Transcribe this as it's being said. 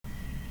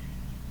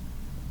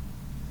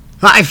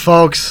Hi,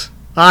 folks.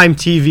 I'm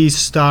TV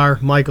star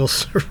Michael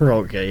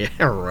Soroka.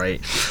 Yeah, right.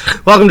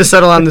 Welcome to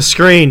Settle on the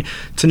Screen.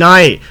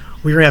 Tonight,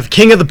 we're going to have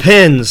King of the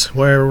Pins,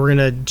 where we're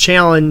going to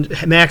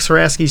challenge... Max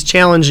Haraski's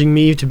challenging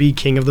me to be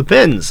King of the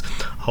Pins.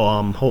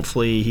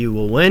 Hopefully, he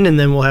will win, and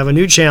then we'll have a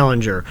new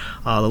challenger.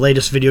 The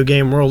latest video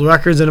game world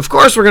records, and of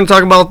course, we're going to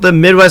talk about the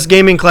Midwest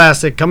Gaming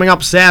Classic coming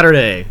up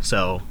Saturday.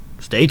 So,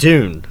 stay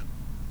tuned.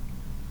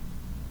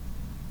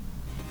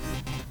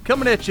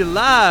 Coming at you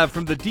live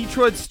from the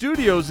Detroit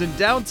studios in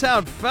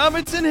downtown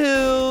Farmington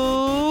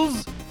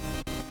Hills,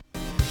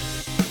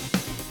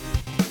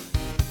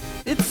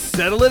 it's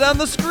Settle It on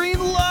the Screen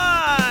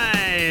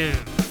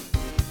Live!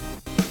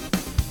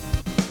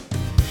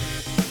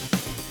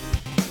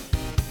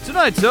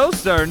 Tonight's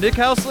hosts are Nick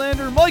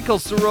Houselander, Michael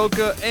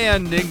Soroka,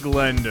 and Nick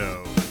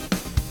Glendo.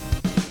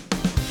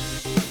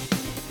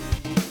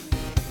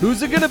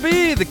 Who's it gonna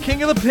be? The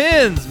King of the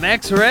Pins,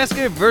 Max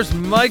Haraski versus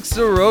Mike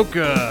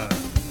Soroka.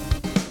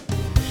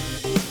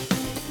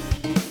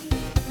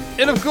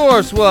 And of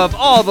course, we'll have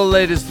all the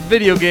latest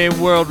video game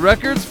world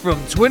records from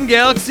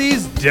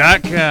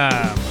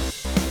TwinGalaxies.com.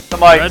 The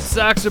mic. Red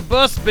Sox are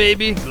bust,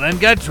 baby. Glenn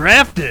got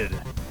drafted.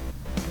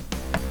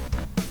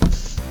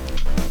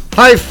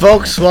 Hi,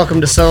 folks.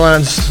 Welcome to Settle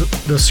on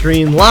the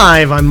Screen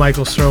Live. I'm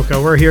Michael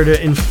Soroka. We're here to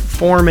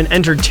inform and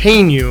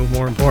entertain you,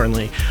 more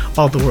importantly,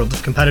 about the world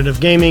of competitive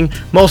gaming,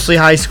 mostly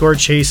high-score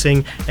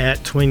chasing at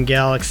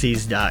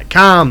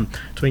TwinGalaxies.com.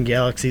 Twin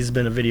Galaxies has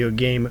been a video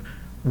game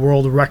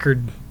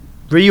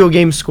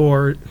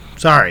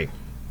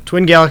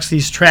Twin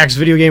Galaxies tracks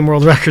video game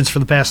world records for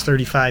the past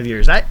 35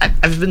 years.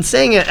 I've been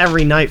saying it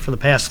every night for the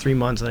past 3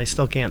 months, and I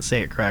still can't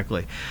say it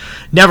correctly.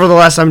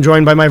 Nevertheless, I'm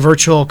joined by my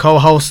virtual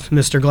co-host,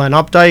 Mr. Glenn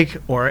Updike,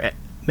 or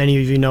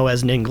many of you know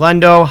as Ning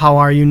Glendo. How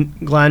are you,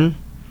 Glenn?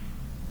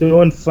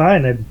 Doing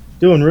fine. I'm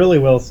doing really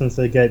well since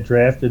I got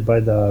drafted by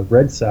the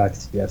Red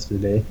Sox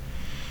yesterday.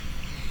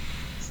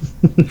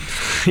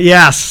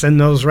 Yes, and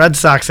those Red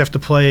Sox have to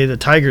play the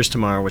Tigers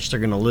tomorrow, which they're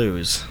going to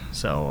lose.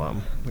 So,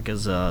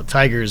 because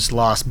Tigers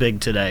lost big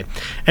today.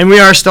 And we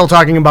are still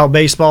talking about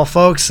baseball,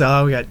 folks. We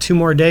got 2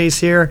 more days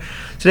here.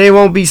 Today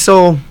won't be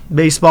so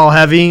baseball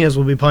heavy, as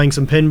we'll be playing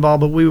some pinball,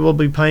 but we will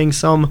be playing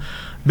some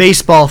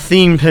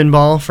baseball-themed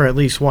pinball for at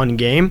least one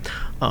game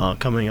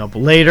coming up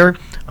later.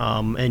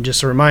 And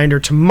just a reminder,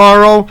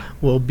 tomorrow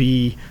we'll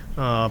be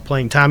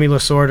playing Tommy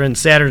Lasorda, and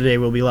Saturday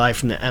we'll be live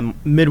from the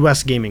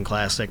Midwest Gaming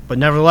Classic. But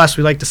nevertheless,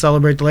 we like to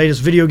celebrate the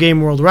latest video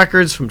game world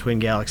records from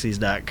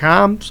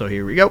TwinGalaxies.com. So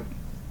here we go.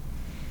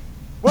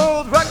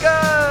 World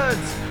records!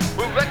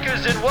 World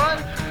records in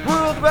one!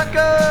 World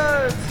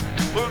records!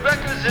 World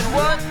records in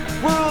one!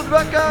 World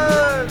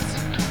records!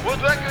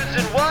 World records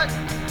in one!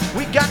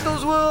 We got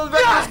those world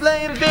records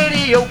playing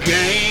video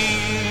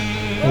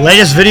games!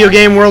 Latest video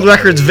game world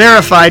records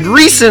verified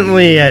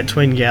recently at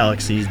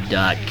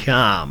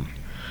TwinGalaxies.com.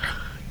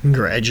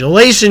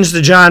 Congratulations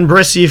to John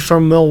Brissy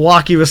from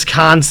Milwaukee,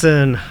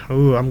 Wisconsin.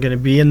 Ooh, I'm going to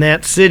be in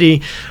that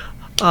city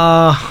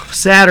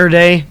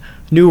Saturday.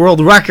 New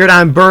world record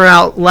on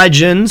Burnout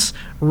Legends,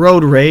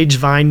 Road Rage,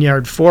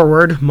 Vineyard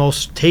Forward,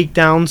 most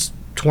takedowns,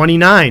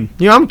 29.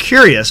 You know, I'm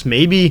curious.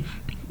 Maybe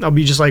I'll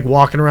be just like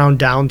walking around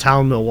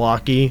downtown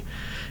Milwaukee,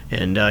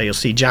 and you'll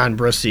see John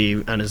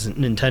Brissy on his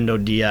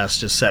Nintendo DS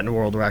just setting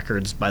world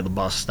records by the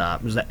bus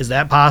stop. Is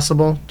that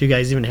possible? Do you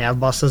guys even have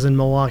buses in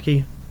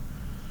Milwaukee?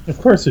 Of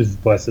course there's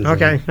buses.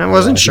 Okay, I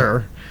wasn't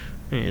sure.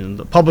 And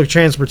the public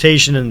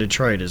transportation in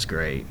Detroit is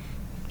great.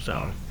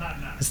 So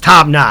it's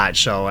top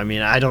notch. So I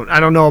mean, I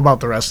don't know about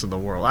the rest of the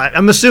world.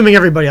 I'm assuming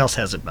everybody else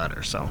has it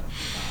better. So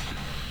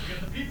We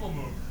get the people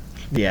mover.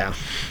 yeah,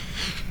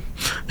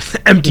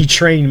 empty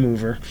train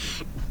mover.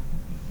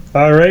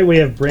 All right, we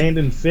have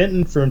Brandon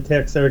Fenton from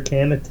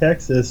Texarkana,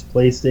 Texas,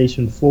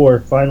 PlayStation 4,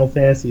 Final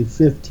Fantasy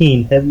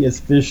 15,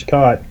 heaviest fish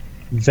caught,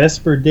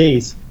 Vesper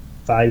Dace,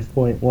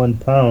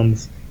 5.1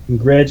 pounds.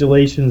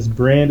 Congratulations,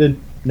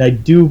 Brandon. And I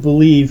do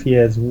believe he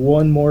has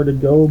 1 more to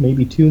go,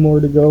 maybe 2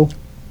 more to go.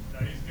 No,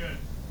 he's good.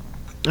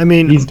 I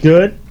mean, He's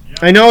good?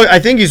 I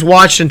think he's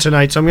watching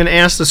tonight, so I'm going to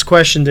ask this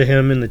question to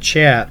him in the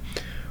chat.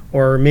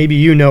 Or maybe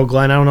you know,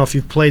 Glenn, I don't know if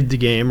you've played the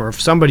game or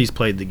if somebody's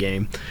played the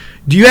game.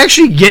 Do you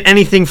actually get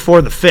anything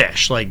for the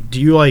fish? Like,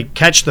 do you, like,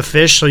 catch the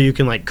fish so you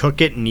can, like,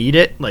 cook it and eat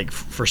it, like,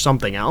 for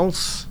something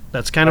else?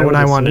 That's kind of what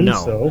I want to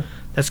know. So.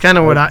 That's kind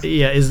of what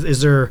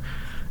is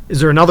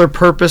there another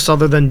purpose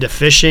other than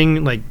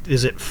defishing? Like,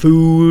 is it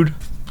food?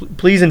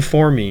 Please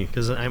inform me,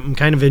 because I'm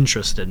kind of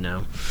interested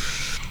now.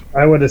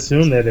 I would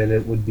assume that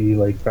it would be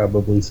like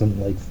probably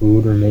something like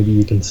food, or maybe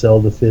you can sell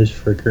the fish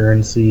for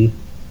currency.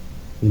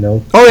 You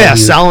know. Oh yeah,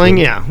 selling.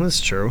 Yeah,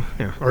 that's true.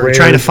 Yeah. Or Rare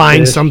trying to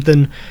find fish.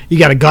 something. You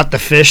got to gut the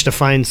fish to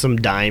find some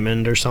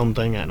diamond or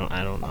something. I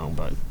don't know,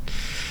 but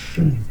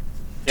do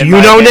you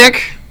know,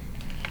 Nick?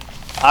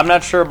 I'm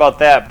not sure about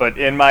that, but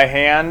in my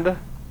hand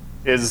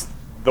is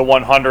the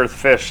 100th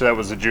fish that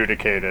was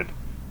adjudicated.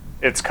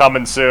 It's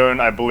coming soon.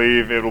 I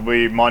believe it'll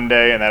be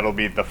Monday, and that'll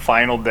be the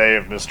final day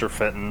of Mr.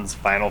 Fenton's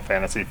Final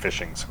Fantasy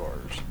fishing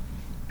scores.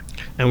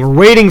 And we're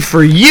waiting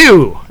for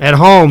you at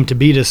home to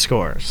beat his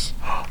scores.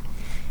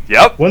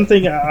 Yep. One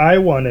thing I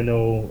want to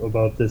know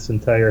about this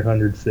entire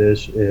 100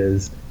 fish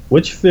is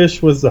which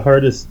fish was the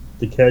hardest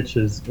to catch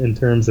in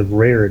terms of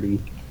rarity?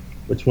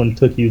 Which one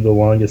took you the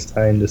longest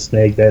time to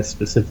snag that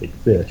specific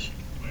fish?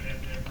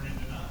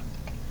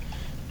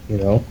 You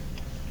know?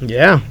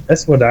 Yeah.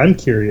 That's what I'm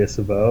curious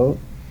about.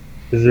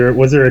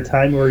 Was there a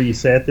time where you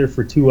sat there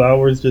for 2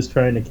 hours just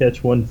trying to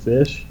catch one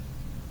fish?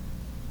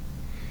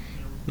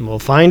 We'll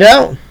find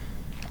out.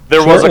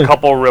 There was a Sure.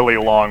 couple really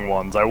long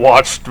ones. I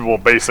watched, well,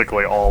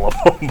 basically all of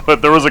them,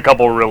 but there was a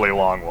couple really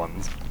long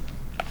ones.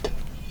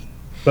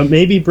 But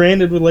maybe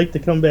Brandon would like to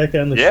come back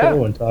on the Yeah.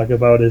 show and talk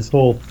about his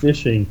whole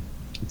fishing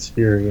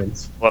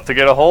experience. We'll have to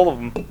get a hold of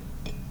him.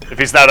 If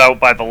he's not out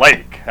by the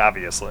lake,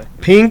 obviously.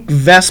 Pink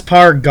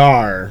Vespar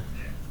Gar.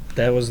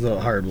 That was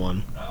the hard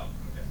one.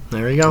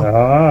 There we go.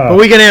 But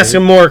we can ask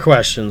him more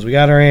questions. We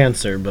got our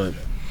answer, but...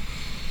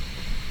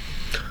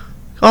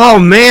 Oh,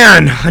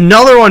 man.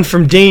 Another one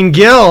from Dane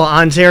Gill,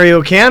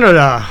 Ontario,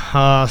 Canada.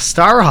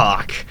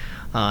 Starhawk.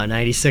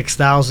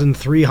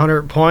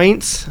 96,300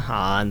 points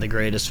on the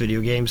greatest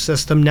video game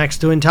system next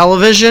to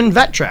Intellivision,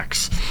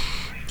 Vectrex.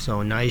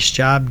 So nice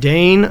job,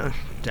 Dane.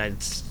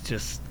 That's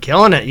just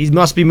killing it. He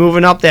must be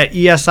moving up that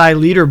ESI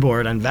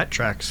leaderboard on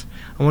Vectrex.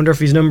 I wonder if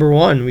he's number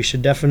one. We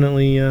should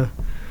definitely...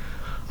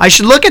 I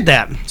should look at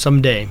that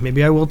someday.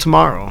 Maybe I will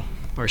tomorrow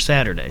or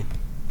Saturday.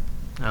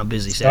 I'm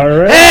busy Saturday.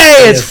 All right.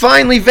 Hey, it's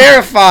finally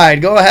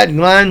verified. Go ahead,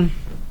 Glenn.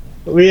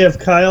 We have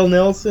Kyle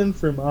Nelson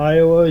from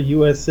Iowa,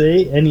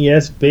 USA,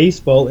 NES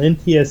Baseball,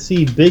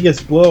 NTSC,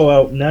 biggest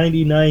blowout,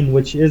 99,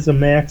 which is a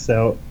max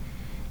out.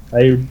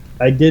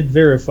 I did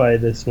verify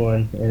this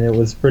one, and it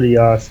was pretty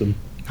awesome.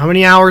 How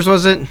many hours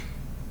was it? It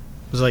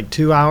was like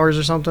 2 hours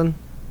or something?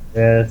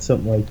 Yeah,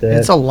 something like that.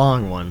 It's a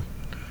long one.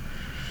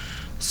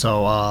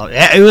 So,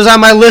 it was on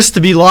my list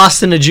to be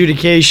lost in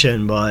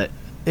adjudication, but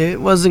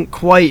it wasn't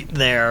quite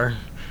there.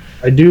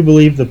 I do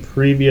believe the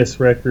previous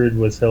record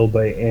was held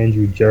by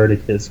Andrew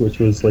Jardicus, which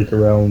was like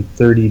around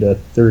 30 to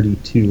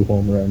 32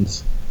 home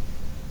runs.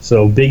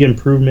 So big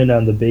improvement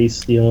on the base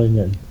stealing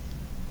and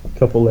a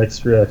couple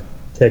extra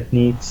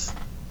techniques.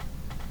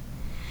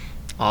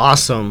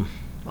 Awesome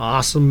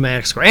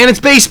max score. And it's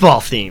baseball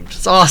themed.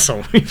 It's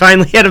awesome. We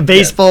finally had a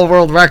baseball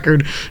world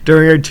record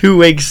during our 2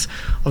 weeks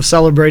of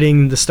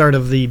celebrating the start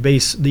of the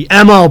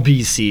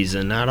MLB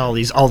season, not all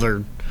these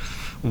other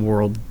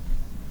world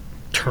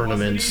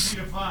tournaments.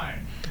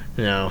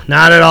 No,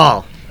 not at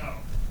all.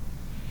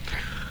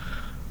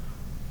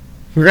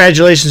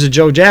 Congratulations to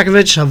Joe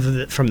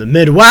Jakovich from the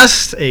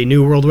Midwest, a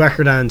new world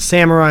record on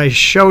Samurai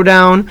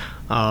Showdown,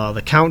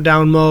 the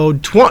countdown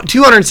mode,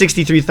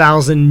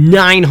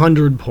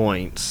 263,900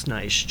 points.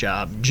 Nice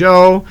job,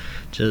 Joe.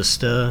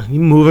 Just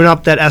moving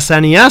up that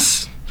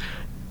SNES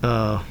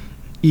ESI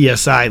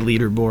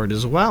leaderboard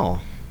as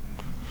well.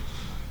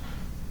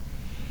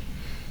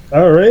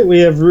 All right, we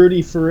have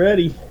Rudy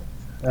Ferretti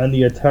on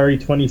the Atari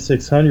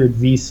 2600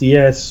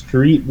 VCS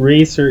Street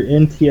Racer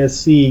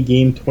NTSC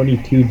Game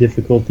 22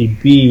 difficulty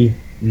B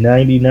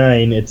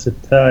 99. It's a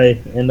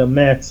tie and a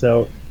max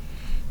out.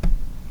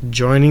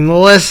 Joining the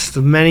list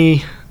of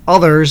many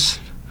others.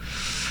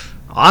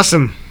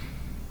 Awesome.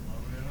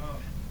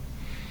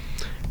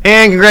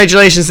 And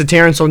congratulations to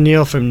Terrence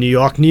O'Neill from New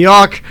York, New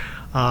York.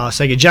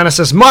 Sega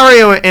Genesis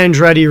Mario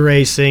Andretti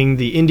Racing,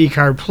 the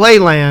IndyCar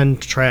Playland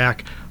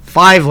track,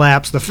 5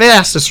 laps, the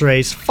fastest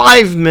race,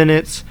 5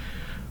 minutes,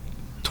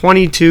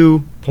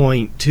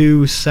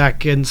 22.2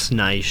 seconds.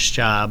 Nice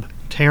job,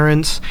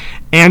 Terrence.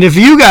 And if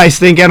you guys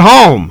think at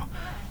home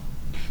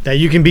that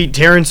you can beat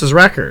Terrence's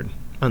record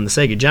on the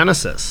Sega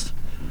Genesis,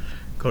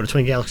 go to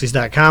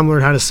twingalaxies.com,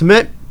 learn how to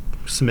submit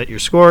your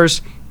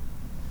scores,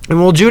 and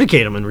we'll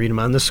adjudicate them and read them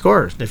on the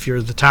score if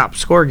you're the top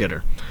score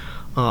getter.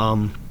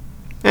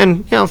 And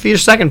if you're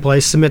second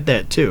place, submit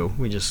that too.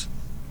 We just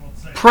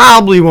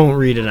probably won't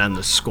read it on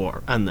the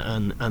score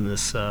on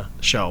this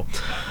show.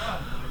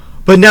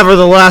 But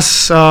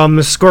nevertheless,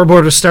 the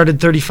scoreboard was started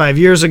 35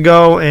 years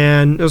ago,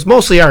 and it was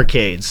mostly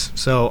arcades.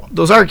 So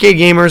those arcade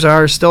gamers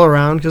are still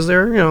around because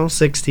they're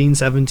 16,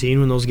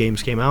 17 when those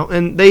games came out,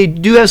 and they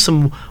do have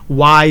some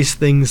wise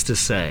things to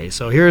say.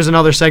 So here's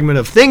another segment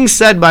of things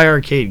said by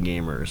arcade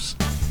gamers.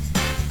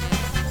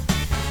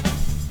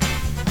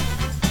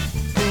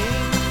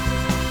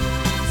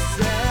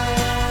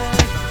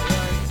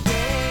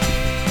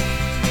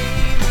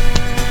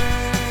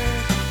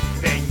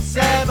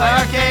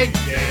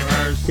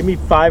 Give me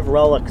 5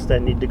 relics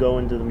that need to go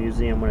into the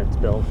museum when it's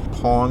built.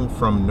 Pong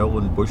from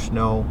Nolan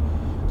Bushnell,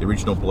 the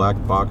original black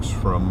box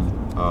from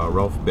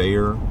Ralph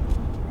Bayer,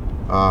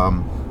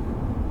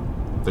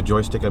 the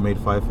joystick I made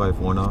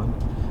 551 on,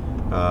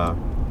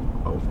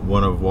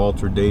 one of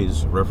Walter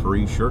Day's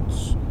referee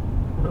shirts,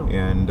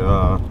 and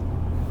I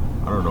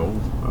don't know,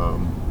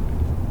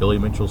 Billy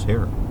Mitchell's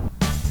hair.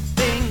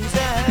 Things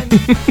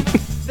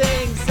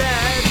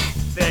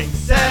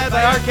said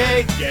by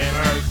arcade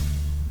gamers.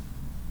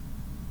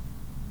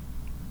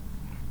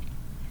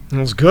 That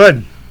was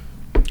good.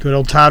 Good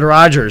old Todd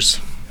Rogers.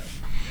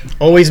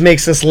 Always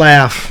makes us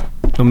laugh,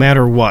 no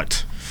matter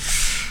what.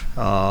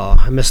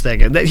 I miss that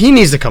guy. He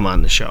needs to come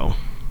on the show.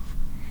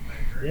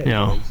 You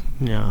know,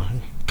 yeah.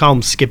 Call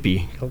him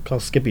Skippy. Call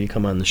Skippy to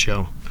come on the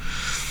show.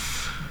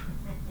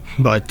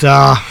 But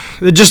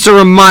just a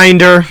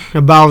reminder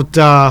about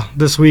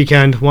this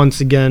weekend.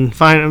 Once again,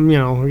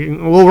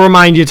 we'll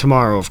remind you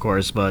tomorrow, of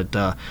course. But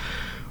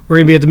we're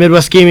going to be at the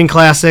Midwest Gaming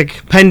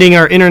Classic, pending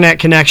our internet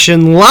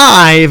connection,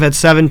 live at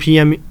 7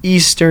 p.m.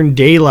 Eastern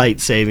Daylight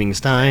Savings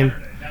Time.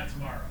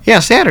 Yeah,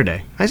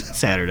 Saturday. I said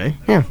Saturday.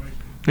 Yeah.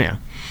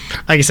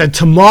 Like I said,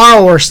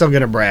 tomorrow we're still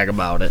going to brag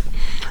about it.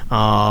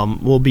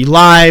 We'll be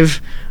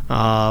live.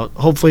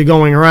 Hopefully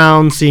going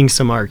around, seeing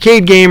some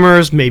arcade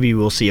gamers. Maybe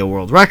we'll see a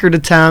world record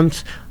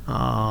attempt.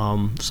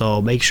 So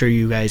make sure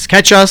you guys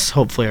catch us.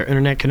 Hopefully our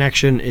internet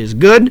connection is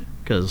good,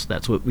 because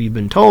that's what we've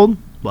been told.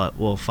 But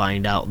we'll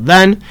find out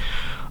then.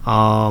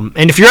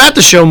 And if you're at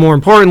the show, more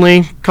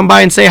importantly, come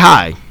by and say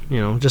hi.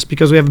 Just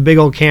because we have a big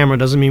old camera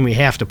doesn't mean we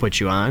have to put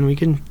you on. We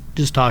can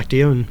just talk to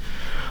you and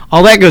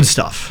all that good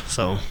stuff.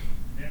 So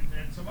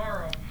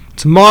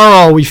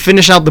tomorrow we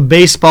finish out the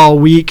baseball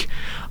week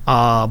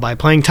by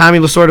playing Tommy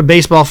Lasorda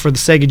Baseball for the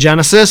Sega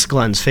Genesis,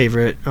 Glenn's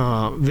favorite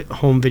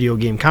home video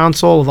game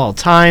console of all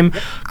time.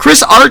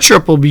 Chris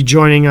Artrip will be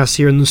joining us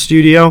here in the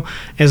studio,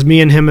 as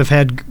me and him have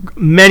had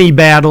many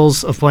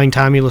battles of playing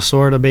Tommy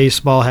Lasorda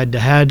Baseball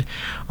head-to-head.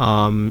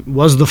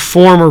 Was the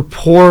former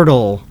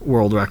Portal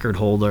world record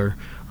holder,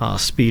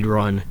 speed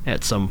run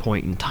at some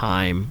point in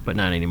time, but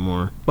not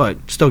anymore.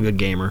 But still a good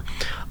gamer.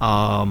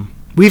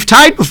 We've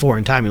tied before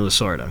in Tommy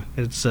Lasorda.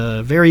 It's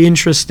a very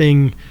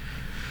interesting...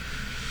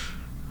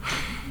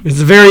 It's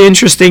a very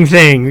interesting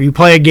thing. You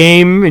play a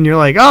game and you're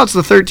like, oh, it's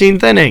the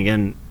 13th inning,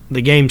 and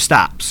the game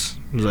stops.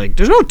 It's like,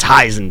 there's no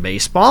ties in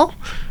baseball.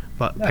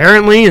 But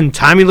apparently in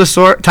Tommy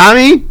Lasorda,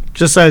 Tommy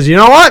just says, you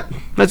know what?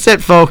 That's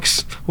it,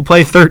 folks. We'll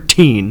play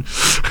 13.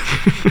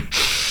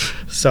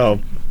 So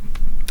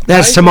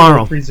that's Ties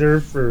tomorrow. are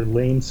Reserved for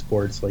lame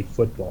sports like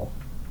football.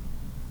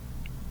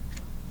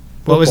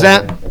 What was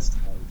Football that? has ties.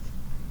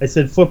 I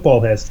said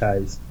football has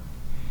ties.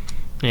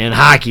 And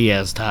hockey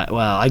has ties.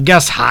 Well, I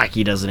guess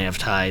hockey doesn't have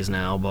ties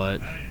now,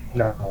 but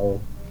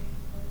No,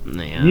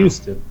 yeah.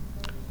 used to.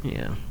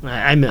 Yeah,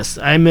 I miss.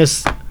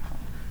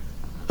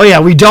 Oh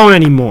yeah, we don't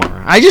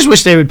anymore. I just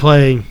wish they would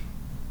play.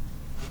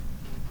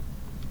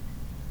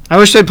 I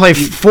wish they'd play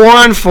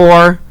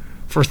 4-on-4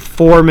 for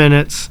 4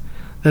 minutes,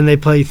 then they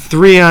play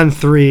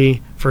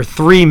 3-on-3 for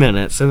 3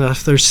 minutes, and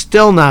if there's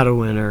still not a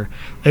winner,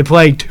 they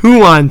play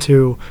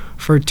 2-on-2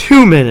 for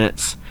 2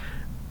 minutes,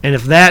 and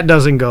if that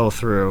doesn't go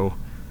through,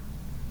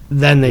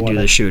 then they do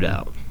the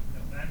shootout.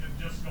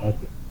 Okay.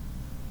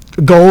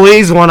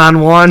 Goalies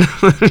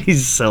 1-on-1.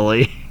 He's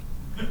silly.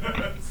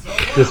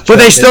 Just But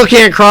they check still it.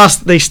 can't cross.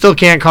 They still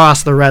can't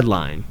cross the red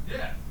line.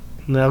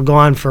 And they'll go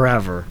on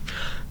forever.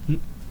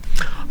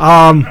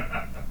 But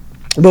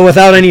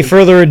without any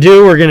further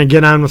ado, we're going to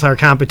get on with our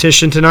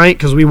competition tonight,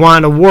 because we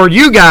want to award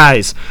you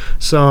guys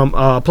some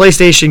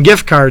PlayStation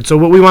gift cards. So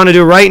what we want to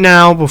do right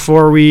now,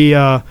 before we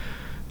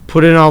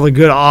put in all the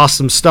good,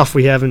 awesome stuff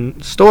we have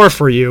in store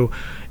for you,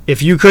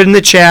 if you could in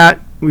the chat,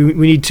 we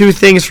need two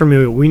things from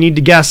you. We need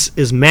to guess,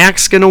 is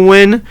Max going to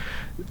win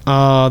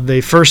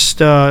the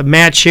first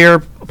match here,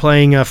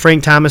 playing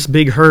Frank Thomas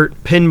Big Hurt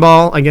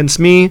Pinball against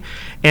me,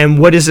 and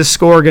what is his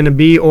score going to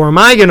be, or am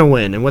I going to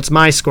win, and what's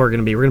my score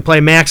going to be? We're going to play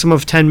a maximum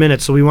of 10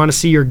 minutes, so we want to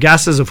see your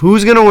guesses of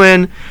who's going to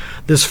win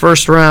this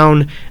first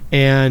round,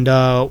 and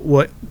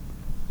what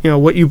you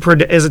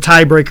as a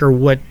tiebreaker,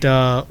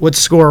 what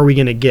score are we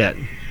going to get?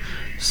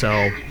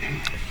 So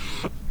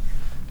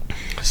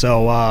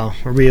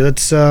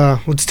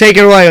let's take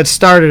it away. Let's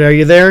start it. Are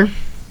you there?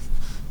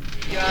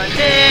 You're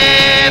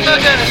never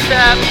gonna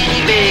stop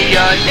me.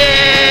 You're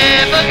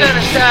never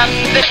gonna stop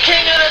the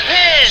king of the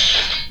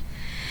pigs.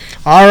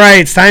 All right,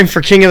 it's time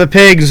for King of the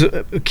Pigs.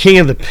 King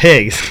of the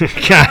Pigs.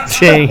 God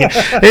dang it.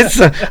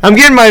 I'm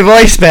getting my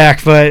voice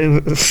back,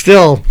 but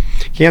still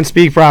can't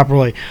speak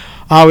properly.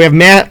 We have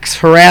Max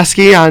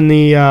Haraski on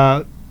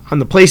the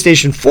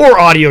PlayStation 4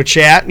 audio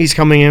chat. He's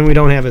coming in. We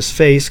don't have his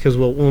face because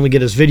we'll only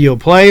get his video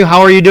play.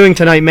 How are you doing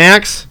tonight,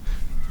 Max?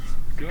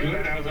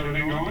 Good. How's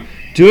everything going?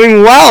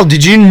 Doing well.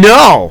 Did you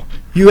know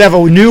you have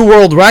a new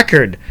world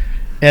record,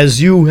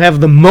 as you have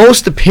the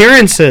most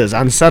appearances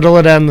on Settle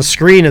It on the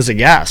Screen as a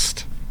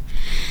guest?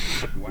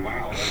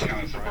 Wow, that's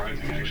kind of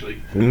surprising,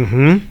 actually.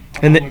 Mm-hmm.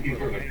 I'm looking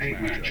for the paint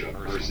matchup,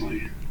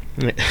 personally.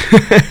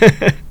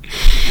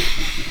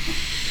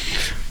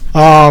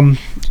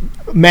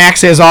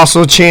 Max has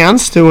also a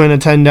chance to win a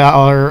 $10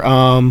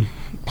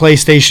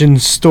 PlayStation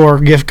Store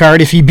gift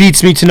card if he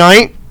beats me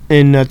tonight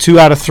in 2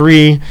 out of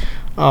 3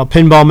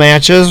 pinball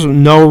matches.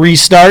 No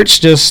restarts,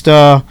 just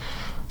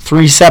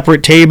 3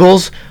 separate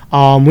tables.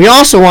 We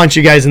also want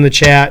you guys in the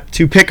chat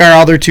to pick our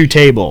other 2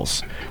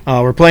 tables.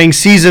 We're playing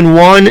Season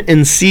 1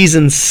 and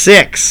Season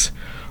 6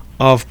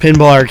 of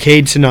Pinball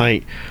Arcade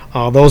tonight.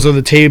 Those are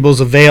the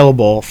tables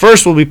available.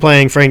 First, we'll be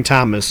playing Frank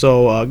Thomas.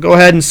 So go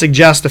ahead and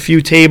suggest a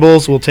few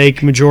tables. We'll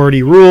take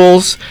majority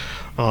rules.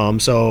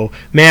 So,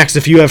 Max,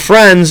 if you have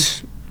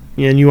friends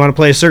and you want to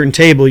play a certain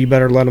table, you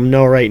better let them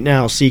know right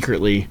now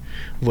secretly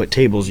what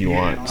tables you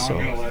want. I'm So,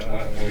 going to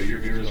let your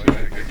viewers pick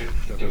it.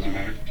 That doesn't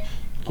matter.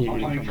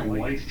 playing from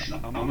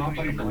I'm not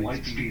playing from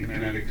Lightspeed,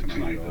 Connecticut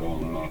tonight,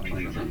 though. I'm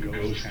playing from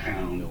Ghost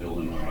Town,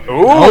 Illinois.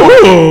 Ooh,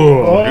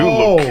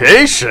 Oh. new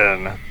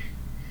location.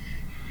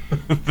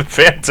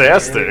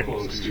 Fantastic. Very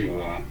close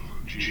to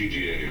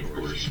GGA, of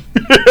course.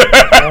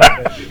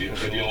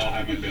 If you all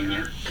haven't been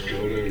there,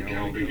 go to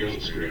Galloping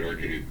Ghost, great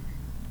arcade.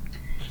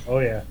 Oh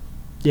yeah.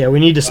 Yeah, we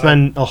need to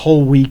spend a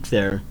whole week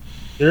there.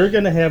 They're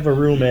going to have a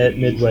room at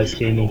Midwest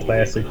Gaming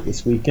Classic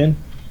this weekend.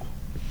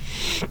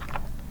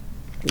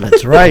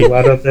 That's A right.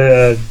 lot of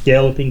the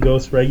Galloping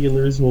Ghost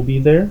regulars will be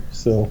there,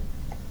 so...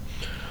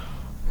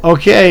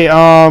 Okay,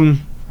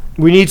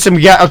 we need some...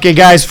 Okay,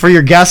 guys, for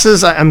your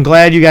guesses, I'm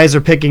glad you guys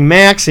are picking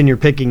Max and you're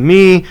picking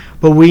me,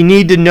 but we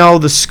need to know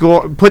the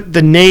score. Put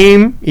the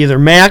name, either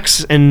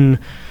Max and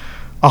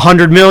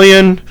 100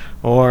 million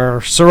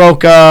or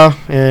Soroka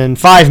and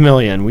 5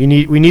 million. We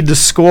need the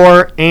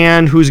score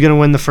and who's going to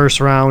win the first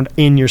round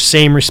in your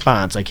same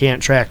response. I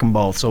can't track them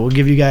both, so we'll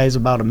give you guys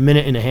about a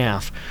minute and a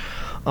half.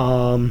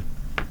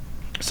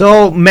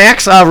 So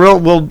Max,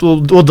 we'll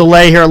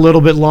delay here a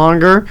little bit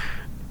longer.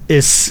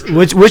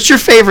 What's your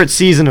favorite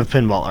season of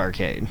Pinball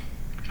Arcade?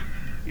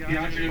 Yeah,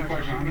 that's a good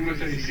question. I'm going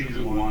to say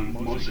season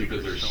 1, mostly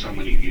because there's so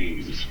many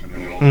games.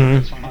 And it also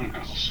Mhm. is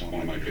Funhouse,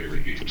 one of my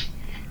favorite games.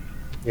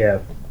 Yeah,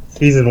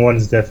 Season 1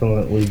 is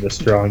definitely the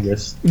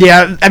strongest.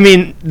 Yeah, I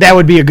mean that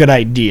would be a good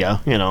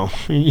idea. You know,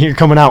 you're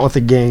coming out with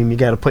a game, you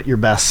got to put your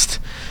best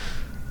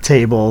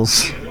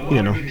tables. A lot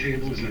You know. of good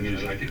tables, and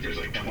I think there's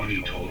like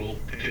 20 total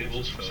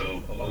tables,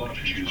 so a lot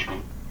to choose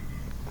from.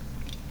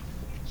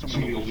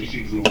 Some of the older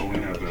seasons will only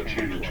have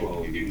 10 or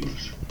 12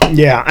 games.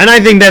 Yeah, and I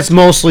think that's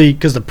mostly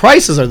because the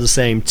prices are the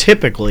same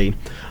typically,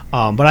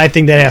 but I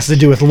think that has to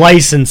do with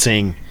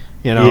licensing.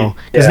 You know,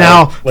 because Yeah,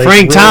 now like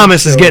Frank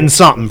Thomas is Roadshow. getting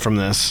something from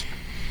this.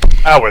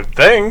 I would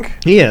think.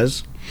 He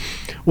is.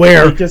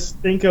 Where Like, just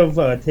think of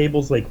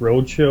tables like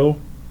Roadshow.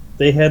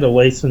 They had to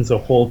license a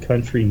whole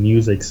country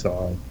music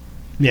song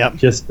Yep.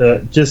 just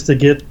to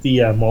get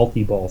the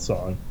multi-ball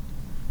song.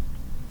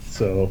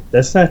 So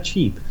that's not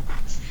cheap.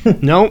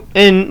 No,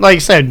 and like I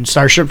said,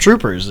 Starship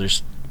Troopers.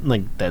 There's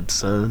like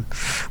that's a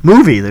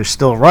movie. There's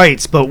still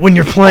rights, but when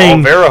you're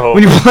playing Veraho.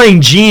 when you're playing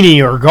Genie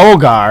or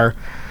Gogar,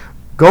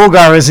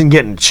 Gogar isn't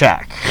getting a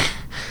check.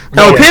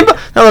 Now,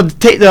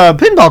 the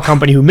pinball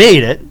company who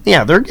made it,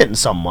 yeah, they're getting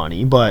some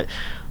money, but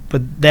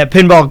that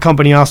pinball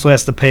company also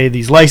has to pay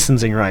these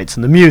licensing rights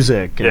and the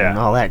music and Yeah.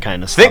 all that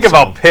kind of stuff. Think of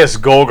how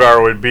pissed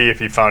Golgar would be if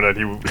he found out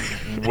he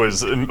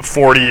was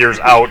 40 years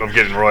out of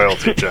getting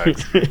royalty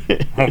checks.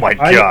 Oh my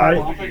I- god.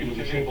 Well, I'm thinking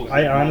the tables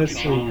I that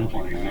honestly- are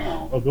playing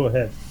now, Oh, go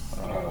ahead.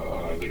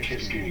 the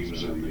Kiss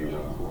games and the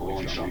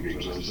Rolling Stone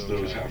games,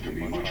 those have to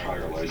be much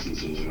higher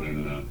licenses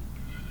than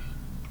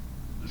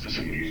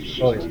some games.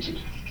 Oh, yeah.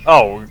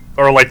 Oh,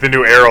 or like the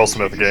new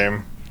Aerosmith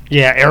game.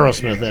 Yeah,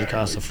 Aerosmith, that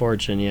costs a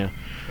fortune, yeah.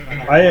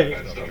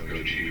 That stuff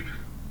go cheap.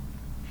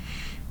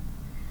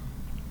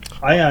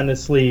 I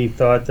honestly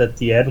thought that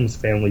the Addams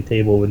Family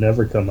table would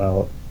never come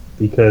out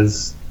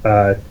because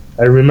I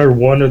remember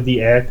one of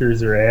the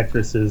actors or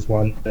actresses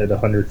wanted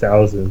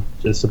 100,000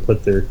 just to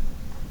put their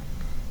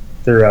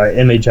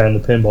image on the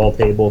pinball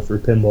table for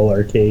Pinball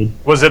Arcade.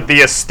 Was it the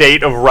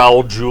estate of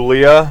Raul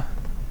Julia?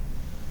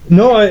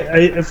 No,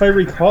 if I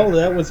recall,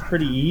 that was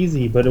pretty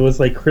easy, but it was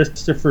like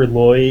Christopher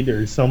Lloyd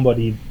or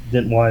somebody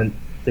they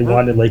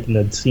wanted like an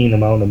obscene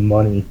amount of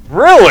money.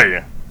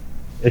 Really?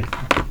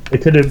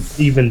 It could have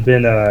even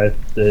been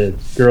the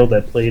girl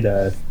that played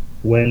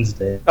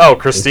Wednesday. Oh,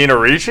 Christina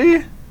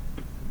Ricci?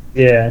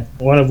 Yeah,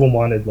 one of them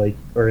wanted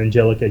or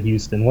Angelica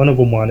Houston. One of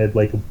them wanted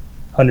like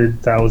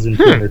 $100,000,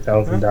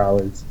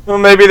 $200,000. Well,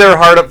 maybe they're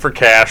hard up for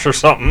cash or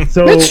something.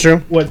 So That's true.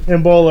 what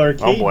Pinball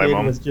Don't Arcade blame did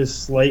 'em. was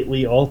just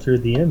slightly alter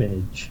the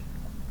image.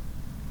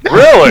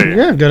 Really?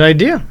 Yeah, good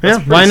idea. Yeah,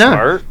 Pretty why not?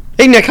 smart.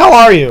 Hey, Nick, how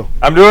are you?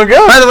 I'm doing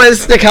good. By the way,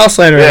 this is Nick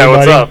Houselander. Yeah,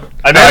 what's everybody. up?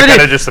 I know I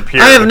kind of just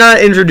appeared. I have not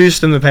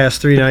introduced him the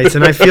past 3 nights,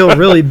 and I feel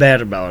really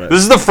bad about it.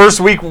 This is the first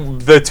week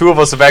the two of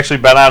us have actually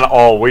been on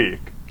all week.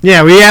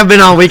 Yeah, we have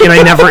been all week, and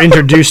I never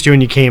introduced you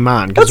when you came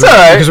on. That's all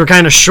right. Because we're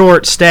kind of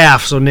short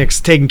staffed, so Nick's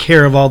taking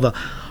care of all the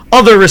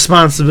other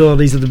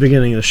responsibilities at the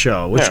beginning of the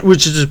show,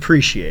 which is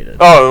appreciated.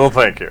 Oh, well,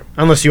 thank you.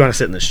 Unless you want to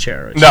sit in this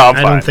chair. Which No, I'm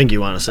I fine. don't think you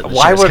want to sit in this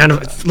Why chair. It's would- kind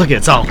of, look,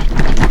 it's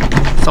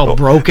all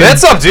broken.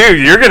 That's up to you.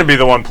 You're going to be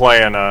the one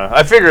playing.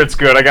 I figure it's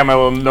good. I got my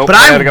little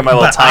notepad. I got my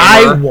little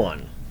I timer.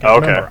 won.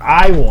 Okay. Remember,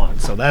 I won,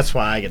 so that's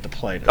why I get to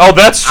play today. Oh,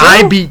 that's true.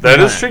 I beat That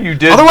Glenn. is true. You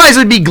did. Otherwise, it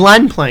would be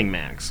Glenn playing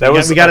Max. That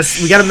was we got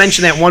to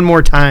mention that one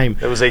more time.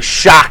 It was a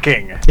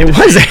shocking. It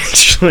was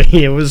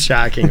actually. It was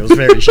shocking. It was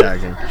very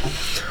shocking.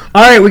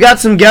 All right, we got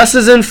some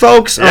guesses in,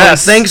 folks.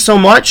 Yes. Thanks so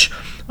much.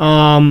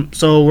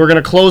 So we're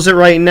going to close it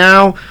right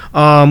now.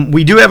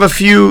 We do have a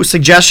few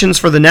suggestions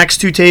for the next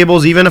 2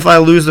 tables. Even if I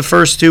lose the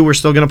first 2, we're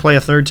still going to play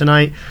a third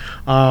tonight.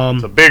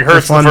 So Big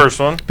Hurt's the fun. first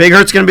one. Big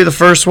Hurt's going to be the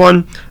first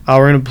one.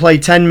 We're going to play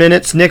 10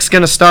 minutes. Nick's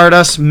going to start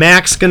us.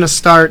 Mac's going to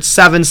start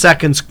 7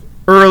 seconds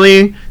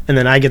early, and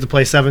then I get to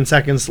play 7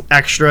 seconds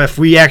extra if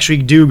we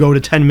actually do go to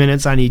 10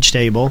 minutes on each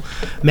table.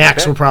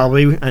 Max will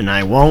probably, and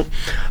I won't.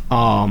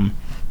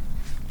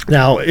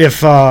 Now,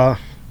 if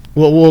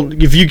Well,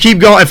 if you keep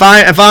going,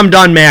 if I'm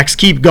done, Max,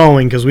 keep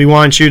going because we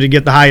want you to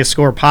get the highest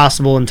score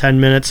possible in 10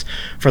 minutes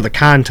for the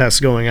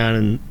contest going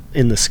on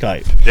in the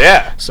Skype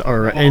Yeah.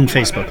 or in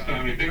Facebook.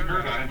 I mean, Big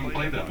Bird, I haven't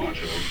played that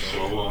much of,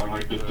 so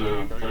I could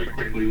very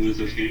quickly lose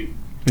this game.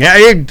 Yeah,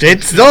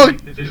 it's still.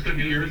 This could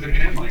be yours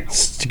again, Michael.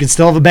 You can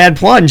still have a bad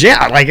plunge.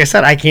 Yeah, like I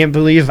said, I can't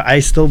believe I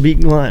still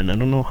beat Glenn. I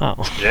don't know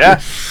how. Yeah.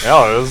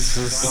 No, it was.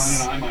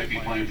 Glenn and I might be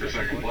playing for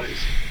second place.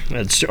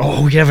 That's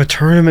we have a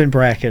tournament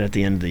bracket at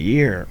the end of the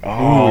year.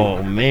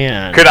 Oh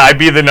man. Could I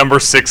be the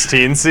number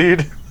 16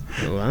 seed?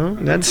 Well,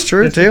 that's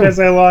true Just too. because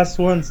I lost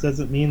once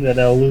doesn't mean that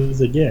I'll lose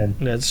again.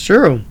 That's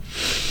true.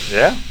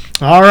 Yeah.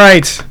 All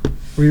right,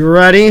 we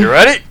ready? You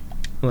ready?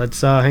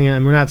 Let's hang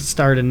on. We're not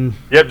starting.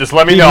 Yep. Just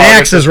let me know.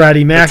 Max is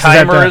ready. The Max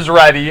timer is is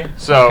ready.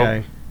 So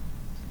Okay.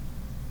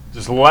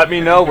 just let me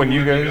know when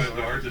you guys.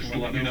 Just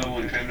let me know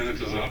when 10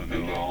 minutes is up,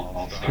 and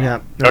I'll stop. Yeah.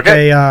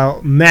 Okay.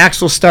 Okay.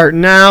 Max will start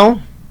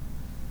now.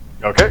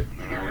 Okay.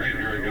 All right,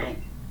 here we go.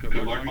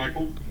 Good luck,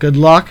 Michael. Good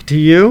luck to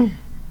you.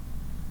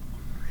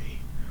 3,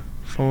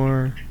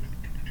 4.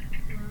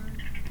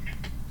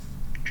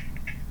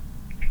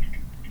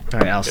 All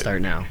right, I'll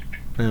start now.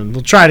 And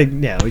we try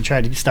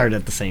to start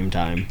at the same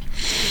time.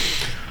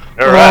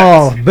 All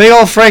right. Oh, big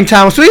old Frank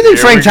Thomas. What do you think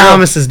Here Frank we go.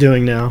 Thomas is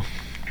doing now?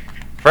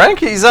 Frank,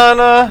 he's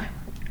on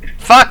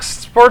Fox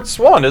Sports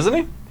 1, isn't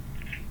he?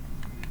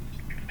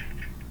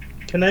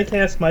 Can I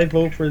cast my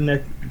vote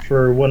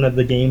for one of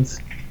the games?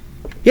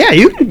 Yeah,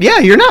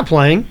 you're not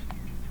playing.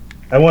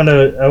 I want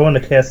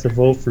to cast a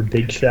vote for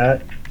Big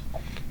Shot.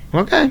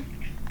 Okay.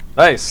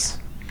 Nice.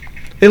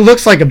 It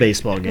looks like a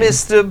baseball game.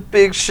 Mr.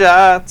 Big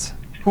Shot,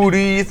 who do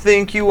you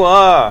think you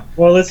are?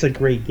 Well, it's a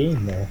great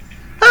game though.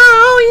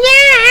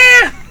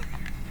 Oh yeah.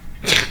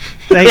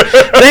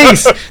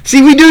 Thanks.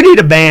 See, we do need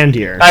a band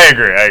here. I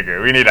agree.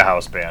 We need a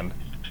house band.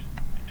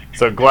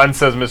 So Glenn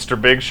says Mr.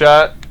 Big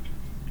Shot.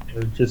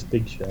 Or just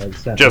Big Shot.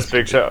 It's not Just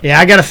Big Shot. Yeah,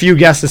 I got a few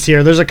guesses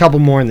here. There's a couple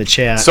more in the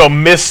chat. So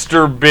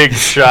Mr. Big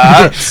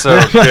Shot.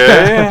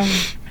 Okay.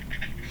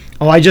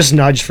 Oh, I just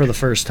nudged for the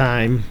first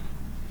time.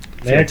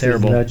 Max is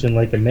terrible. nudging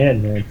like a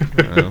madman.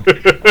 We're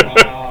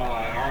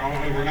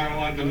not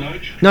allowed to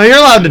nudge? No, you're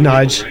allowed to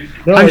nudge.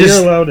 No, I'm you're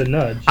just- allowed to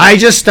nudge. I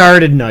just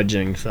started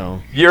nudging,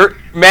 so.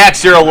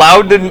 Max, you're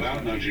allowed to.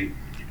 Without nudging.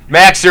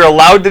 Max, you're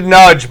allowed to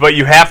nudge, but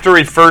you have to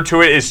refer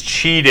to it as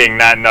cheating,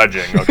 not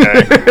nudging.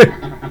 Okay.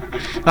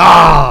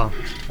 Ah!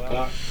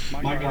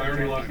 Michael, I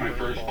already lost my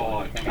first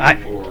ball at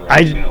 24.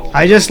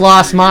 I just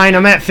lost mine.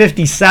 I'm at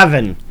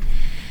 57.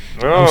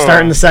 I'm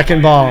starting the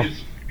second ball.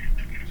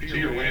 So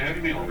you're way ahead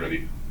of me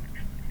already.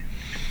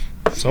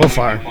 So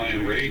far.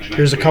 Playing Rage next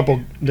There's a week.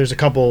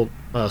 couple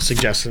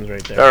suggestions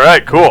right there. All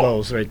right, cool.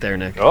 Those right there,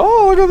 Nick.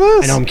 Oh, look at I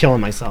this. know I'm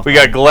killing myself. We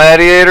got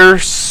Gladiator,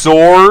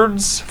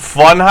 Swords,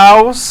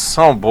 Funhouse.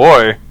 Oh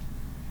boy.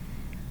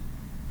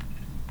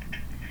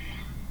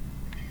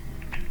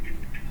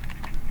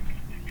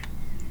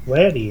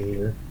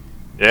 Gladiator.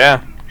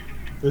 Yeah.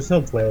 There's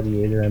no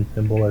Gladiator in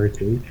Pinball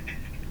Arcade.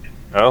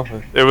 Well,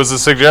 it was a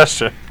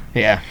suggestion.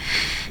 Yeah.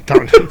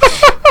 Don't-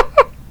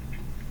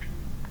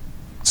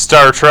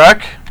 Star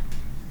Trek.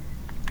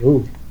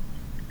 Ooh.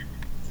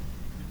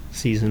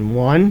 Season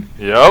 1.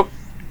 Yep.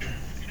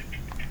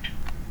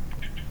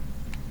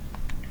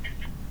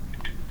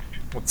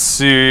 Let's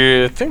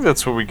see. I think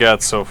that's what we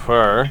got so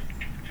far.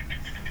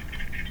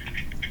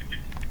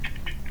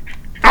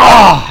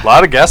 Ah! A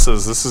lot of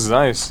guesses. This is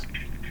nice.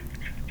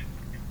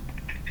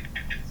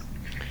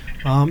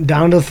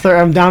 Down to the third.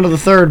 I'm down to the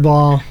third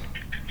ball.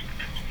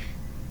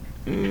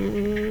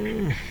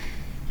 Mm.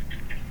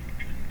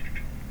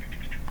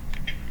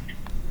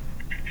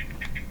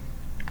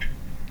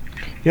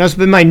 You know, it's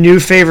been my new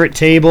favorite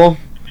table.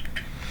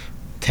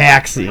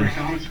 Taxi.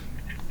 Thomas?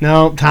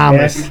 No,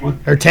 Thomas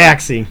or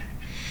Taxi.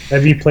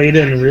 Have you played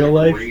it in real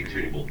life? Great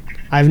table.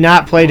 I've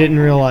not played it in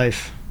real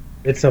life.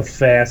 It's a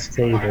fast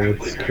table. I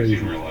haven't It's played crazy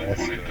Taxi in real life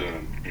fast.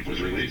 when it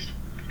was released.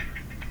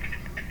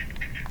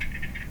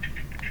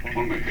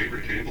 One of my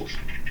favorite tables.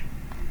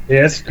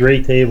 Yeah, it's a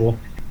great table.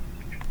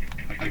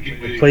 I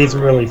keep waiting plays for,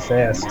 really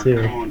fast, Mark too.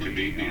 Cohen to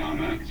beat me on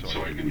that,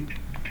 so I can.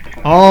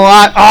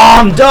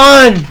 I'm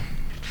done.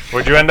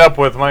 What'd you end up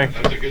with, Mike?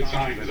 That's a good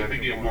sign because I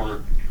think you have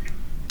more.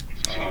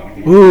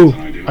 Ooh,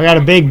 than do. I got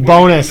a big What do you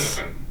bonus.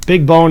 think of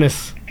Big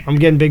bonus. I'm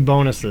getting big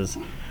bonuses.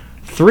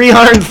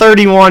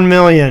 331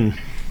 million.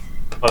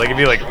 Oh, they give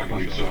you like.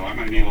 that? So I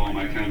might need all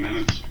my 10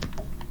 minutes.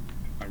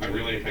 I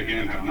really,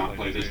 again, have not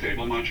played this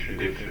table much.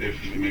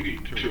 If maybe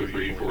 2 or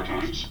 3 or 4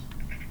 times.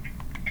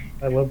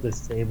 I love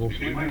this table.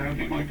 You might have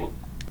me, Michael.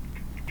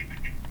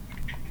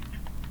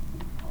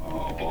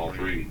 Oh, ball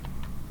 3.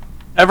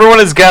 Everyone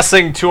is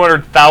guessing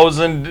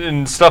 200,000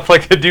 and stuff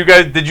like that.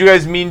 Did you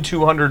guys mean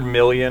 200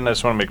 million? I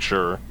just want to make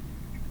sure.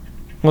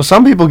 Well,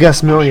 some people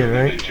guess million,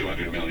 right?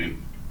 200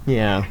 million.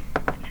 Yeah.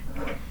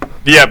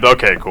 Yeah.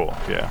 Okay. Cool.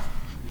 Yeah.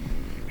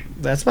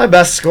 That's my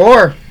best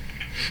score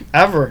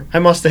ever. I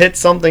must have hit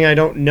something I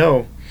don't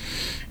know.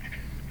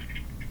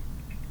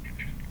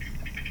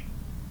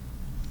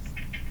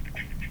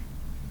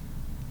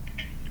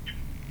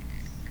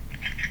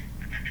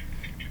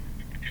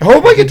 I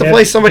hope I get to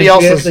play somebody You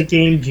had else's. the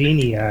Game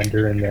Genie on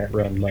during that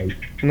run, Mike.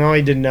 No,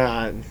 I did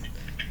not.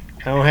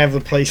 I don't have the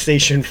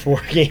PlayStation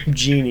 4 Game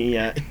Genie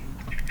yet.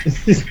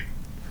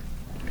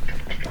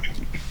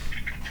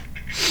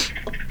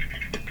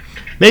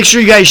 Make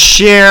sure you guys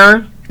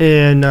share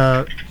and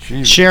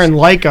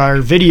like our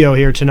video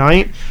here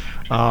tonight,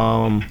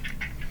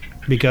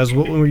 because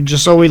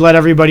just so we let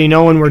everybody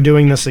know when we're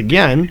doing this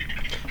again.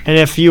 And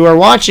if you are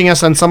watching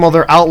us on some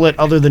other outlet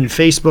other than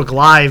Facebook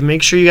Live,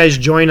 make sure you guys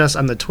join us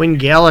on the Twin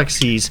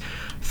Galaxies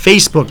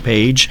Facebook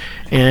page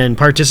and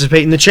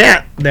participate in the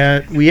chat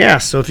that we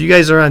asked. So if you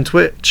guys are on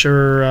Twitch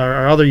or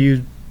our other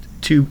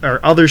YouTube or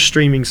other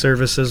streaming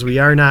services, we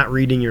are not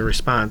reading your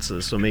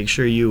responses. So make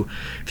sure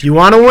if you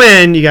want to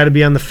win, you got to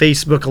be on the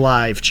Facebook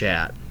Live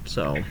chat.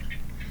 So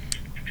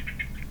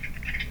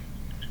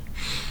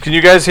Can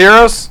you guys hear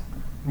us?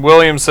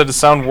 William said the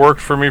sound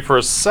worked for me for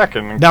a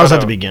second. that was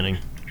at the beginning.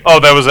 Oh,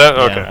 that was it?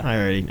 Okay. Yeah, I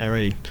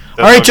already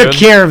all took good?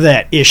 care of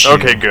that issue.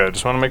 Okay, good.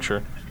 Just want to make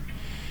sure.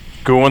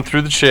 Going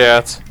through the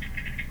chats.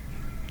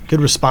 Good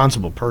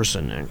responsible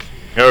person, Nick.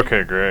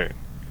 Okay, great.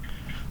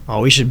 Oh,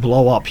 we should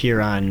blow up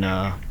here on.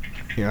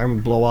 Here, I'm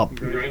gonna blow up.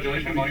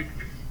 Congratulations, Mike.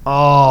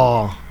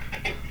 Oh,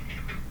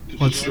 Just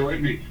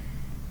destroyed me.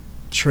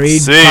 trade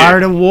See.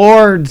 card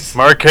awards.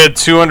 Mark had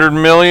 200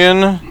 million.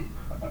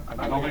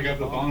 I don't think I have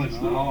the bonus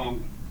now.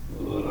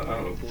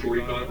 I'm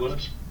 45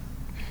 left.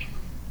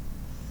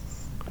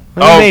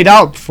 I Oh. made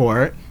out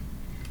for it.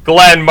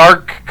 Glenn,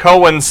 Mark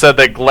Cohen said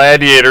that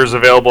Gladiator is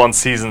available in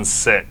season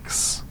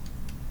 6.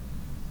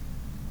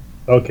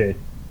 Okay.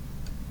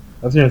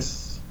 I was gonna.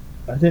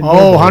 I didn't. know Oh,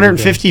 that was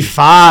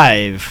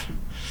 155. on-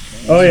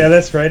 Oh yeah,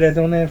 that's right. I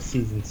don't have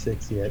season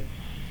 6 yet.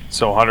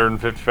 So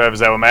 155, is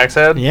that what Max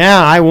had? Yeah,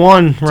 I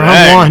won round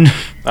Dang. one.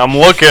 I'm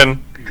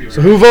looking.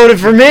 So who voted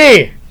for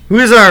me?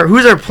 Who's our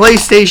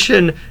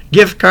PlayStation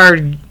gift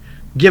card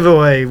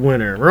giveaway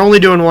winner? We're only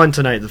doing one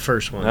tonight, the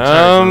first one.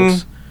 Sorry,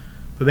 folks.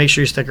 But make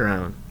sure you stick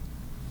around.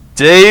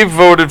 Dave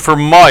voted for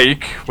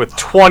Mike with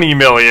 20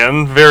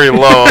 million. Very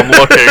low, I'm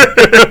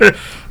looking.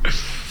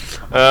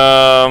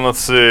 Let's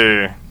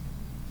see.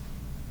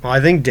 Well, I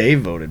think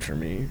Dave voted for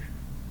me.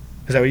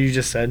 Is that what you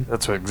just said?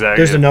 That's what exactly.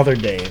 There's another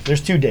Dave.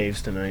 There's two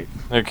Daves tonight.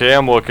 Okay,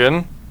 I'm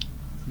looking.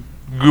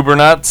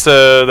 Gubernat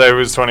said that it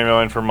was 20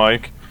 million for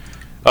Mike.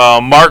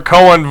 Mark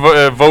Cohen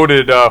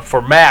voted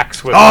for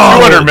Max with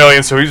 200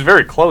 million, so he's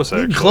very close,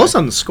 actually. Close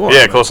on the score.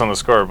 Yeah, but- close on the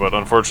score, but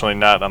unfortunately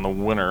not on the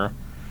winner.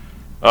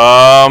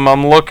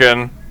 I'm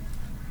looking.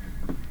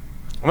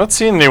 I'm not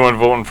seeing anyone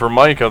voting for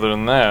Mike other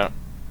than that.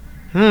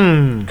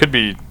 Could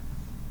be.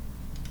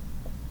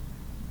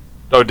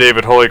 Oh,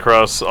 David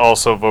Holycross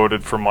also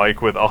voted for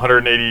Mike with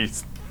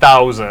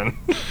 180,000,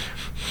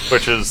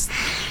 which is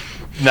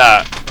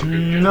not.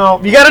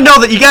 No, you gotta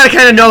know that. You gotta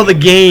kind of know the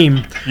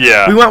game.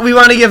 Yeah. We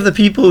want to give the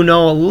people who